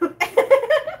job.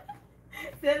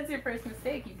 That's your first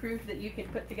mistake. You proved that you can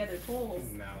put together polls.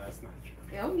 No, that's not true.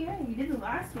 Oh yeah, you did the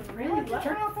last one. Really? Why'd you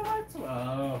turn off the lights?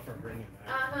 Oh, for bringing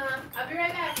that. I'll be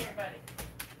right back here, buddy.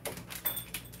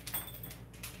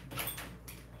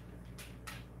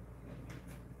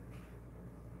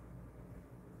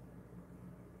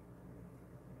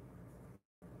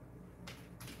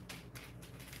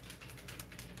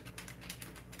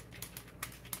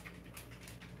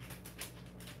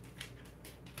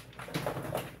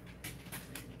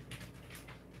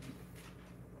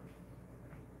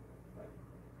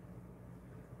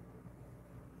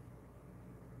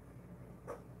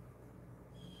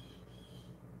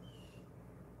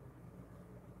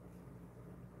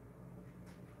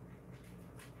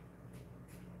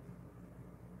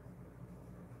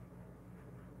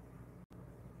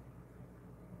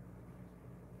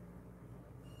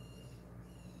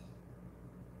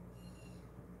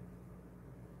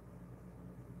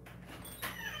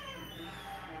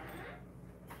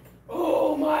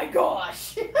 Oh my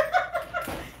gosh!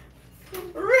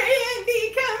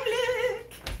 Randy, come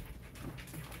look!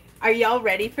 Are y'all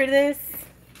ready for this?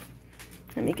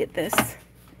 Let me get this.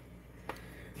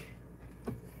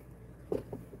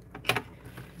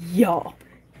 Y'all,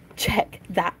 check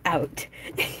that out.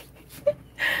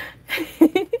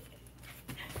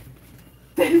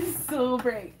 That is so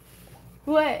bright.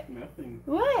 What? Nothing.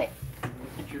 What? Look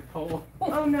at your pole.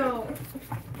 Oh no.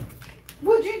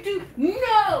 What'd you do?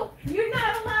 No! You're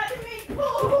not allowed to make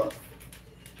polls!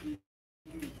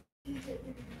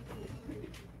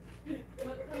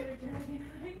 What color dragon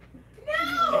eye?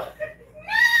 No!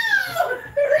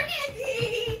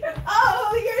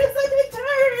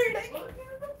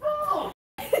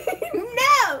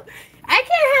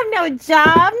 good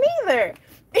job neither.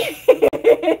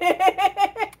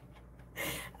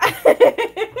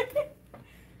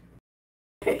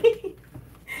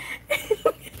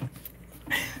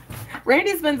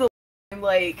 Randy spends a lot of time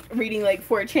like reading like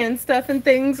 4chan stuff and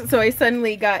things, so I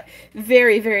suddenly got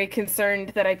very, very concerned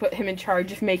that I put him in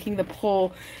charge of making the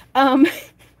poll.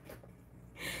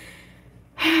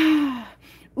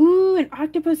 Ooh, an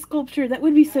octopus sculpture. That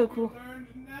would be so cool.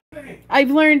 I've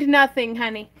learned nothing,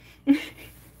 honey.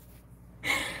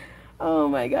 Oh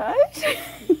my gosh.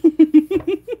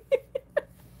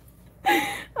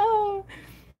 Oh.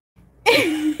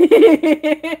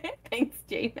 Thanks,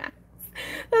 J-Max.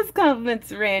 Those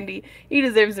compliments, Randy. He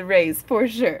deserves a raise for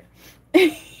sure.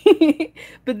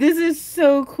 But this is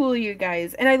so cool, you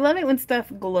guys. And I love it when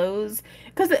stuff glows.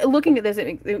 Because looking at this,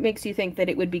 it makes you think that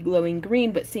it would be glowing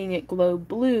green, but seeing it glow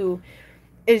blue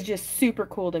is just super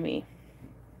cool to me.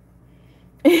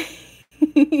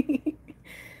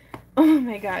 Oh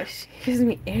my gosh. It gives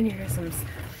me aneurysms.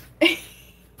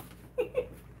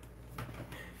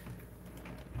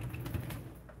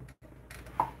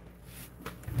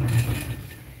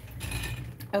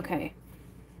 Okay.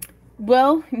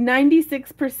 Well,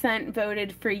 96%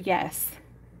 voted for yes.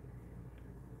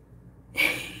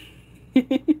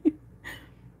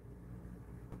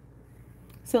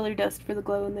 Solar dust for the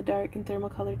glow in the dark and thermal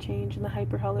color change and the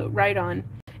hyper hollow. Right on.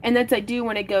 And that's, I do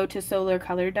want to go to Solar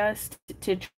Color Dust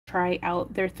to try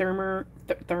out their thermer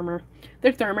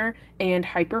and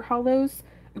hyper hollows,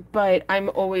 but I'm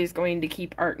always going to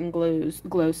keep art and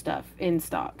glow stuff in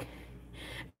stock.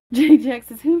 Jenny Jack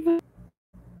says, who voted?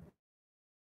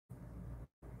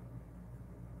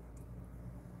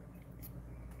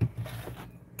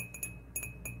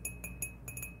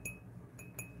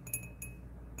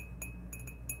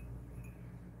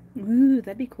 Ooh,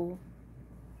 that'd be cool.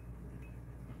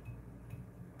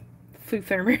 Food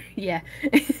thermer, yeah.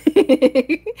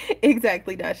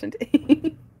 Exactly,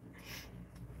 Dashant.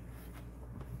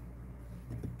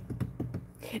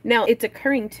 Now, it's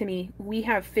occurring to me, we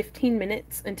have 15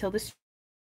 minutes until the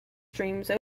stream's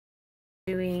over.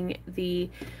 Doing the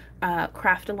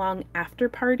craft along after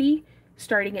party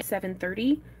starting at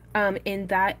 7:30, and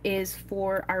that is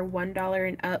for our $1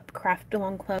 and up craft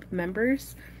along club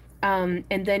members. And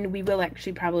then we will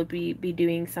actually probably be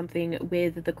doing something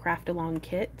with the craft along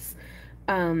kits,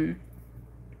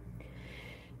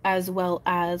 as well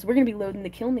as we're going to be loading the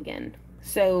kiln again.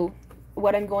 So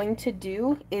what I'm going to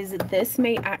do is this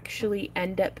may actually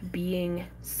end up being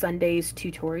Sunday's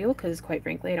tutorial, because quite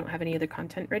frankly I don't have any other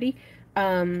content ready.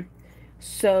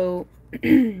 So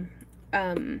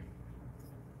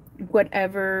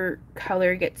whatever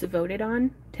color gets voted on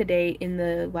today in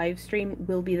the live stream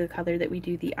will be the color that we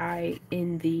do the eye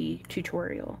in the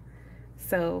tutorial.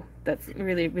 So that's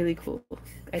really, really cool,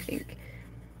 I think.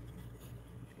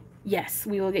 Yes,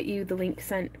 we will get you the link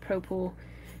sent, ProPool.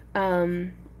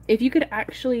 If you could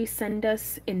actually send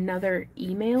us another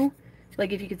email,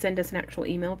 like if you could send us an actual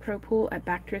email, ProPool, at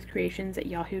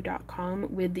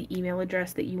backtooearthcreations@yahoo.com with the email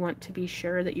address that you want to be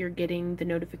sure that you're getting the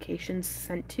notifications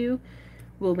sent to,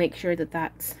 we'll make sure that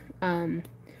that's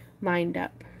lined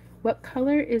up. What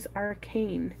color is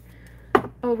arcane?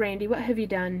 Oh, Randy, what have you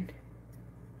done?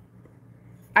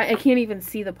 I can't even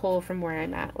see the poll from where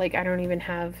I'm at. Like, I don't even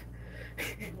have...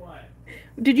 What?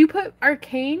 Did you put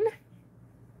arcane?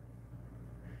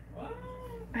 What?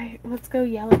 Let's go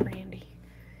yell at Randy.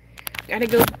 Gotta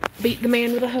go beat the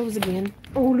man with a hose again.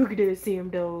 Oh, look at this, Sam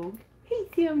Dog. Hey,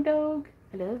 Sam Dog.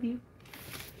 I love you.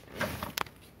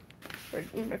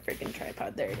 Where's my freaking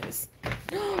tripod? There it is.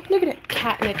 Look at that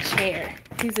cat in a chair.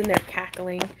 He's in there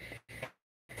cackling.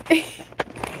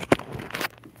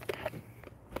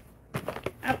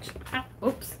 Ouch. Ow.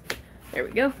 Oops. There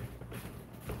we go.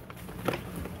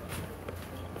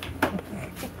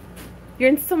 You're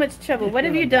in so much trouble. What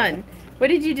have you done? What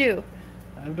did you do?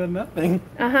 I've done nothing.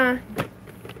 Uh-huh.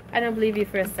 I don't believe you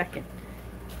for a second.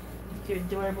 Your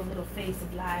adorable little face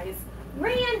of lies.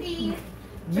 Randy!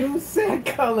 You said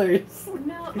colors.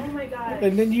 No, oh my god.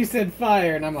 And then you said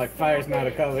fire, and I'm like, fire's not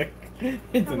a color.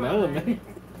 It's Come an on. element.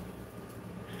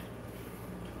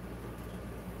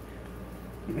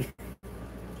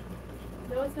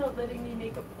 No, it's not letting me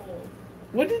make a poll.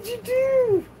 What did you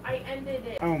do? I ended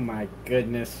it. Oh my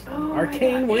goodness. Oh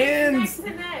Arcane my god. wins! It's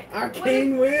neck to neck.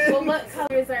 Arcane What wins! Well, what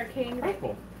color is arcane?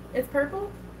 Purple. It's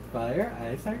purple? Fire,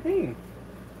 ice, arcane.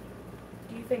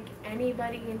 Do you think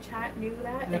anybody in chat knew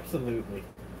that? Absolutely.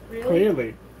 Really?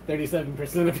 Clearly.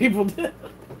 37% of people did.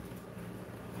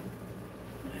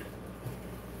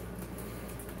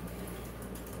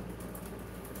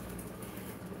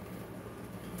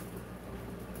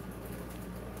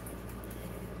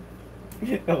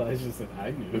 Elijah said,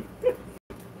 I knew.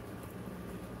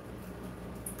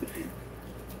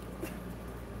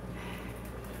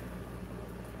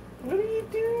 What are you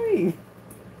doing?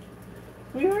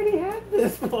 We already had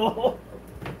this ball.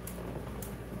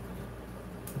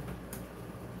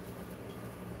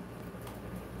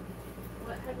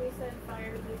 What had we said?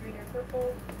 Fire, blue, green, or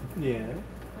purple? Yeah.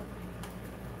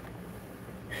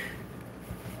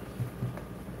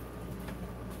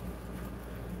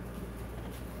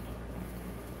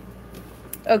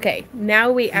 Okay,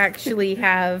 now we actually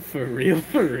have, For real,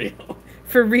 for real.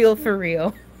 for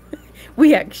real,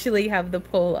 we actually have the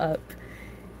pull up.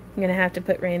 I'm gonna have to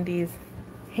put Randy's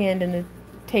hand in the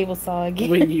table saw again.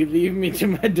 When you leave me to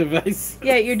my device.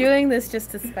 Yeah, you're doing this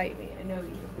just to spite me. I know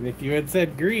you. And if you had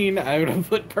said green, I would have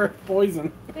put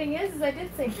poison. The thing is I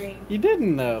did say green. You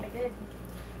didn't though. I did.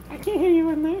 I can't hear you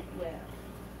in there. Well,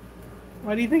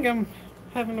 Why do you think I'm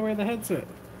having to wear the headset?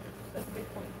 that's a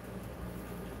good point.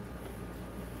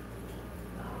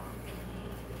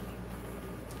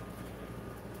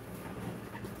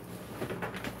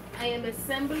 I am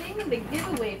assembling the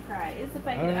giveaway prize. If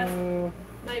I could ask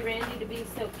my Randy to be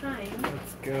so kind.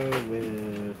 Let's go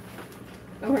with.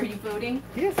 Oh, are you voting?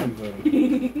 Yes, I'm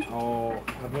voting. Oh,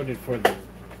 I voted for the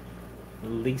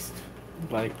least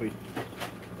likely.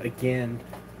 Again.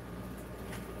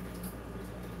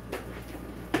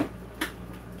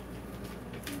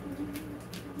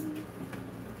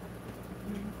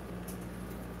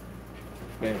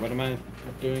 Wait, what am I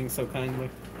doing so kindly?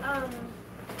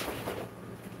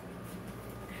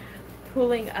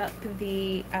 Pulling up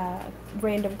the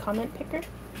random comment picker.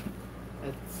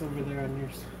 It's over there on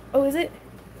yours. Oh, is it?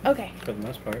 Okay. For the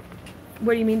most part.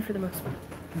 What do you mean for the most part?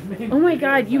 Oh my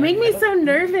god, you make me so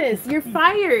nervous. You're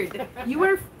fired. You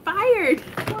are fired.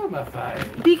 Why am I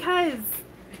fired? Because.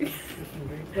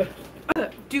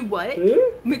 Do what?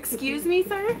 Excuse me,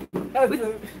 sir?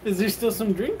 Is there still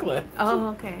some drink left? Oh,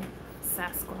 okay.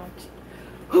 Sasquatch.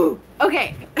 Whew.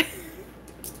 Okay.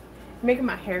 Making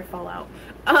my hair fall out.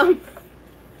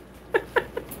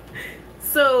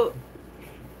 So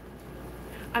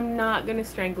I'm not gonna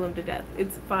strangle him to death.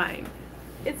 It's fine.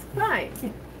 It's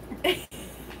fine. Let's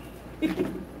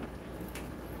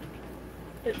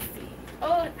see.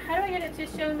 Oh, how do I get it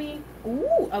to show me?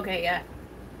 Ooh, okay, yeah.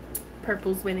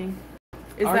 Purple's winning.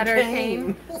 Is that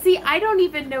arcane? See, I don't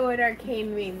even know what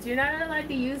arcane means. You're not allowed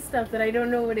to use stuff that I don't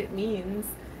know what it means.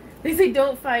 They say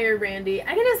don't fire Randy.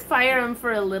 I can just fire him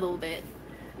for a little bit.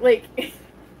 Like...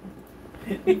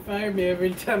 You fire me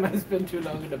every time I spend too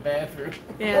long in the bathroom.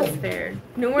 Yeah, that's fair.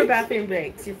 No more bathroom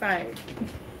breaks. You're fired.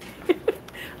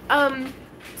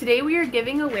 Today we are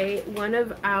giving away one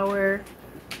of our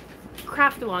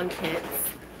craft along kits.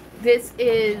 This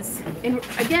is, and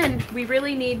again, we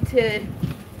really need to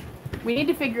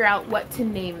figure out what to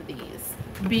name these,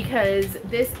 because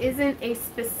this isn't a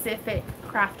specific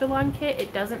craft along kit.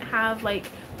 It doesn't have like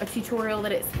a tutorial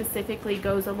that it specifically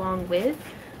goes along with.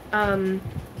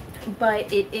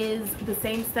 But it is the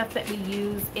same stuff that we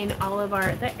use in all of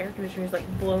our... That air conditioner is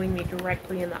like blowing me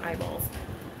directly in the eyeballs.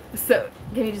 So,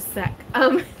 give me just a sec.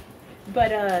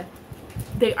 But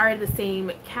they are the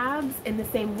same cabs and the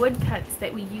same wood cuts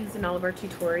that we use in all of our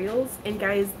tutorials. And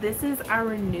guys, this is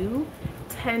our new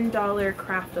 $10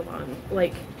 craft along,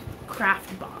 like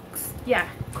craft box. Yeah,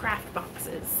 craft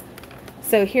boxes.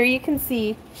 So here you can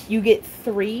see you get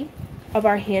 3 of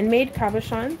our handmade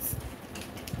cabochons.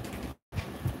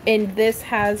 And this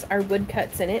has our wood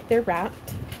cuts in it. They're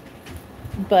wrapped.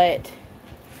 But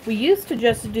we used to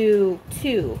just do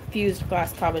 2 fused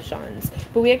glass cabochons.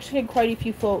 But we actually had quite a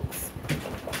few folks,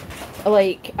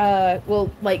 like,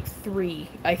 well, like 3,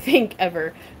 I think,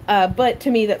 ever. But to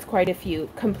me, that's quite a few.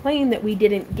 Complain that we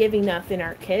didn't give enough in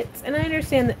our kits. And I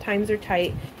understand that times are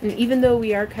tight. And even though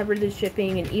we are covered in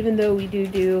shipping, and even though we do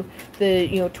the,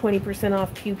 20%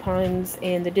 off coupons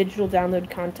and the digital download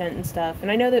content and stuff.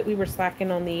 And I know that we were slacking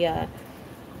on the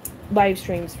live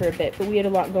streams for a bit, but we had a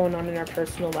lot going on in our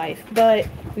personal life. But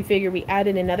we figure we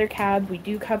added another cab. We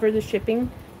do cover the shipping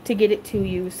to get it to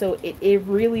you. So it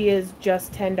really is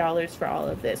just $10 for all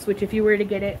of this, which if you were to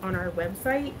get it on our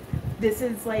website, this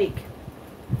is like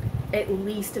at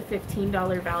least a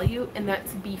 $15 value, and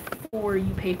that's before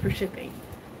you pay for shipping.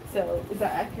 So is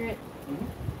that accurate? Mm-hmm.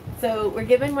 So we're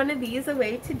giving one of these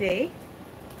away today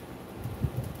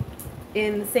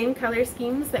in the same color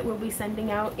schemes that we'll be sending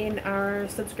out in our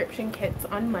subscription kits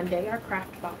on Monday, our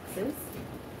craft boxes.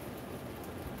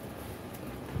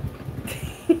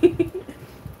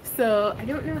 So I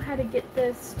don't know how to get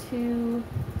this to...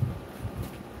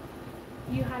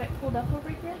 You had it pulled up over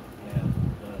here? Yeah, the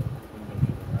window to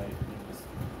the right.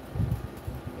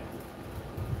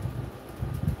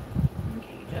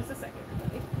 Okay, just a second.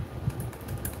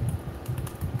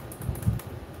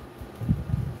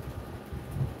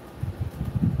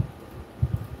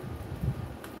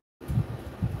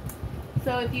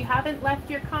 So if you haven't left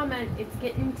your comment, it's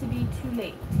getting to be too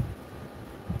late.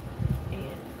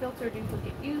 And filter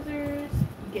duplicate users,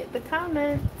 get the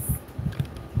comments.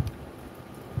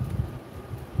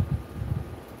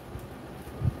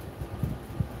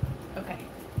 Okay,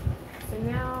 so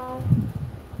now,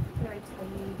 what did I tell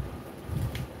you?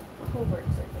 The whole work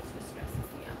surface just stresses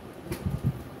me out.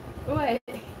 What?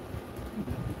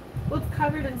 Well, it's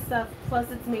covered in stuff,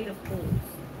 plus it's made of holes.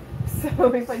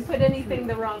 So if I put anything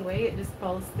the wrong way, it just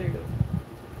falls through.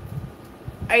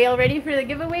 Are y'all ready for the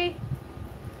giveaway?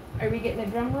 Are we getting a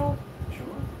drum roll? Sure.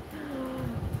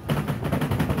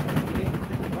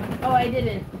 Oh, I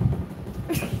didn't.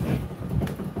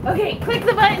 Okay, click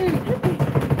the button.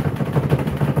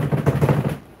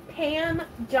 Pam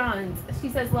Johns. She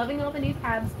says, loving all the new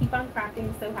tabs. Keep on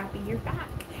crafting. So happy you're back.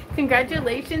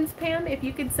 Congratulations, Pam. If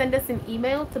you could send us an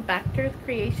email to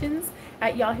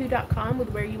backearthcreations@yahoo.com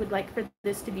with where you would like for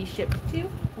this to be shipped to,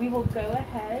 we will go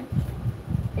ahead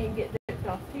and get this shipped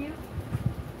off to you.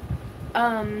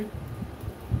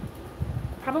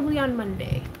 Probably on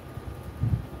Monday.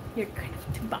 Your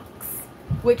craft box.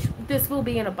 Which this will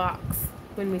be in a box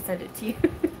when we send it to you.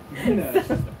 No,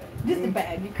 So, just a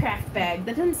bag, your craft bag.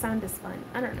 That doesn't sound as fun.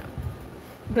 I don't know.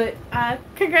 But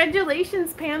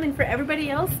congratulations, Pam, and for everybody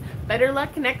else, better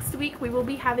luck next week. We will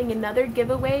be having another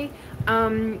giveaway.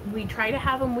 We try to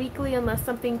have them weekly unless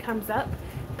something comes up.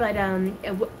 But on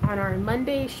our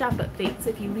Monday shop updates,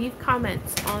 if you leave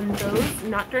comments on those,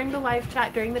 not during the live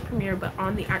chat during the premiere, but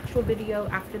on the actual video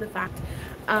after the fact,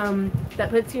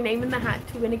 that puts your name in the hat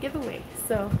to win a giveaway.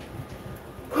 So,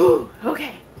 whew,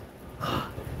 okay.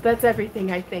 That's everything,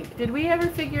 I think. Did we ever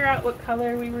figure out what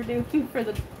color we were doing for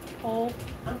the poll?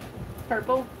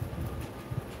 Purple?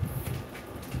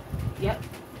 Yep.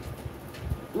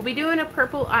 We'll be doing a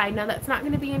purple eye. Now, that's not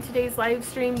going to be in today's live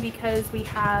stream because we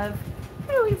have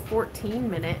only 14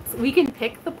 minutes. We can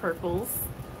pick the purples.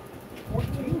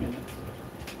 14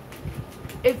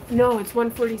 minutes. No, it's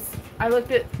 1:40. I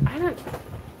looked at, I don't,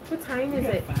 what time is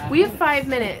it? We have 5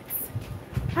 minutes.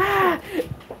 Ah!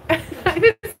 I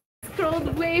just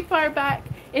scrolled way far back.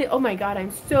 Oh my god,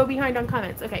 I'm so behind on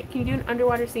comments. Okay, can you do an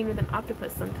underwater scene with an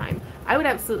octopus sometime? I would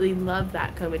absolutely love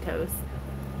that, Comatose.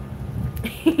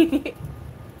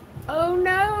 Oh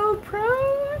no, pro!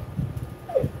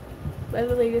 Love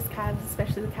the latest cabs,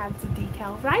 especially the cabs with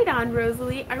decal. Right on,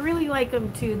 Rosalie. I really like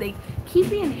them too. They keep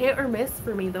being hit or miss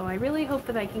for me though. I really hope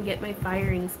that I can get my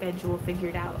firing schedule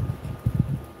figured out.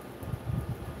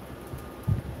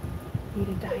 Need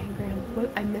a diagram.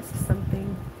 What? I missed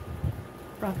something.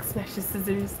 Rock smashes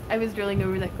scissors. I was drilling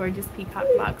over that gorgeous peacock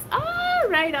box. Ah,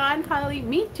 right on, Holly.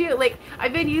 Me too. Like,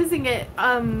 I've been using it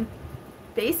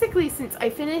basically since I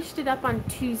finished it up on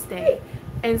Tuesday.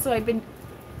 And so I've been...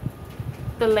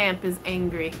 The lamp is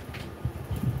angry.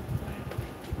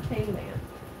 Hey, lamp.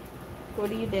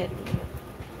 What are you doing?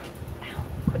 Ow.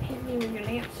 Quit hitting me with your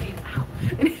lampshade. Ow.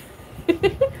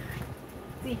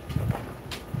 See.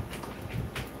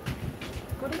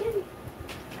 Go to daddy.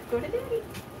 Go to daddy.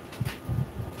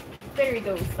 There he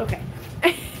goes. Okay.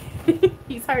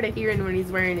 He's hard of hearing when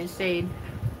he's wearing his shade.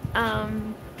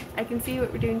 I can see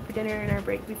what we're doing for dinner and our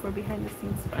break before behind the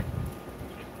scenes fun.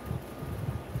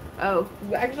 Oh,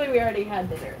 actually we already had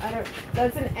dinner.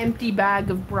 That's an empty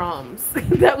bag of Brahms.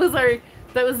 that was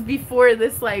before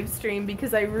this live stream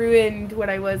because I ruined what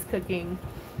I was cooking.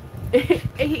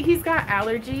 He's got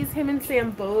allergies. Him and Sam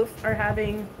both are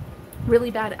having really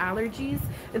bad allergies,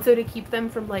 and so to keep them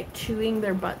from like chewing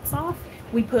their butts off,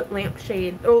 we put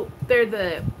lampshade. Oh, they're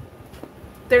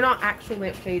not actual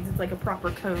lampshades. It's like a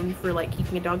proper cone for like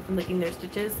keeping a dog from licking their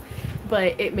stitches,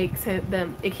 but it makes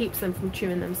it keeps them from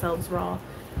chewing themselves raw.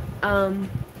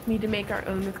 Need to make our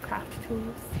own with craft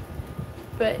tools.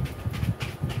 But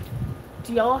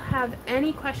do y'all have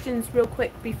any questions real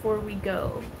quick before we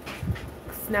go?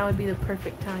 'Cause now would be the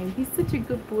perfect time. He's such a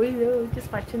good boy though,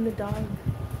 just watching the dog.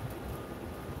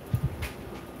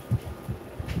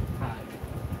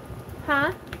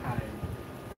 Huh?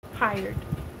 Hired.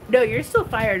 No, you're still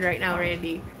fired right now,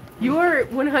 Randy. You are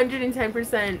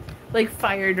 110% like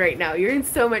fired right now. You're in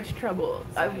so much trouble.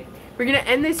 We're gonna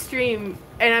end this stream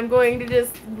and I'm going to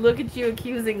just look at you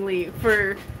accusingly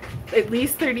for at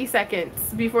least 30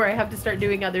 seconds before I have to start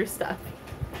doing other stuff.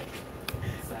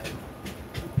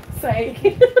 Psych. He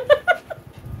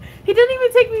doesn't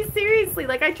even take me seriously.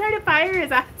 Like, I try to fire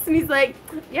his ass and he's like,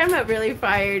 yeah, I'm not really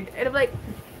fired. And I'm like...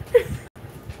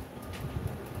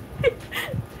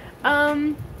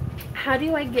 how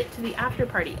do I get to the after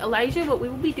party? Elijah, what we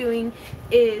will be doing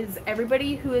is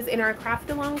everybody who is in our craft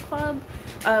along club,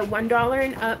 $1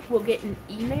 and up will get an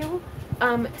email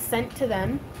sent to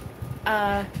them,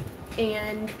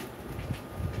 and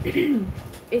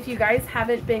if you guys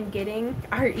haven't been getting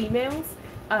our emails,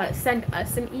 send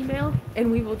us an email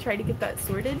and we will try to get that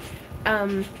sorted.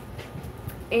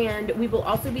 And we will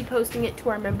also be posting it to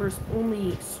our members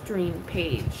only stream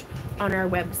page on our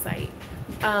website,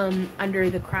 under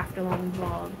the Craft Along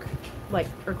blog,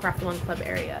 or Craft Along Club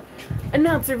area.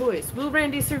 Announcer voice, will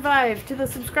Randy survive to the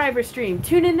subscriber stream?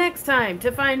 Tune in next time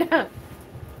to find out.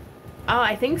 Oh,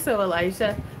 I think so,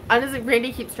 Elijah. Honestly,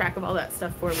 Randy keeps track of all that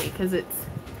stuff for me because it's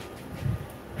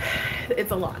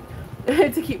a lot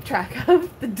to keep track of.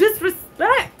 The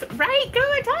disrespect, right? Go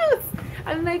on, tell us.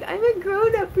 I'm like, I'm a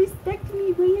grown up, respect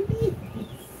me, Randy.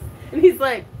 And he's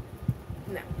like,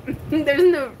 no,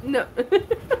 there's no.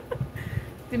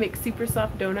 They make super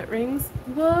soft donut rings.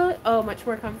 What? Oh, much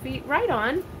more comfy. Right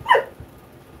on.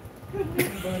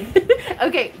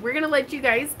 Okay, we're gonna let you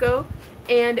guys go,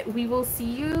 and we will see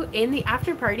you in the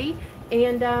after party.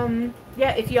 And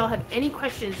yeah, if y'all have any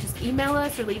questions, just email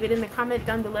us or leave it in the comment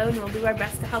down below, and we'll do our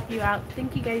best to help you out.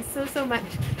 Thank you guys so much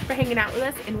for hanging out with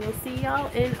us, and we'll see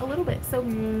y'all in a little bit. So,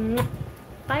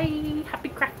 bye. Happy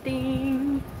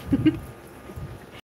crafting.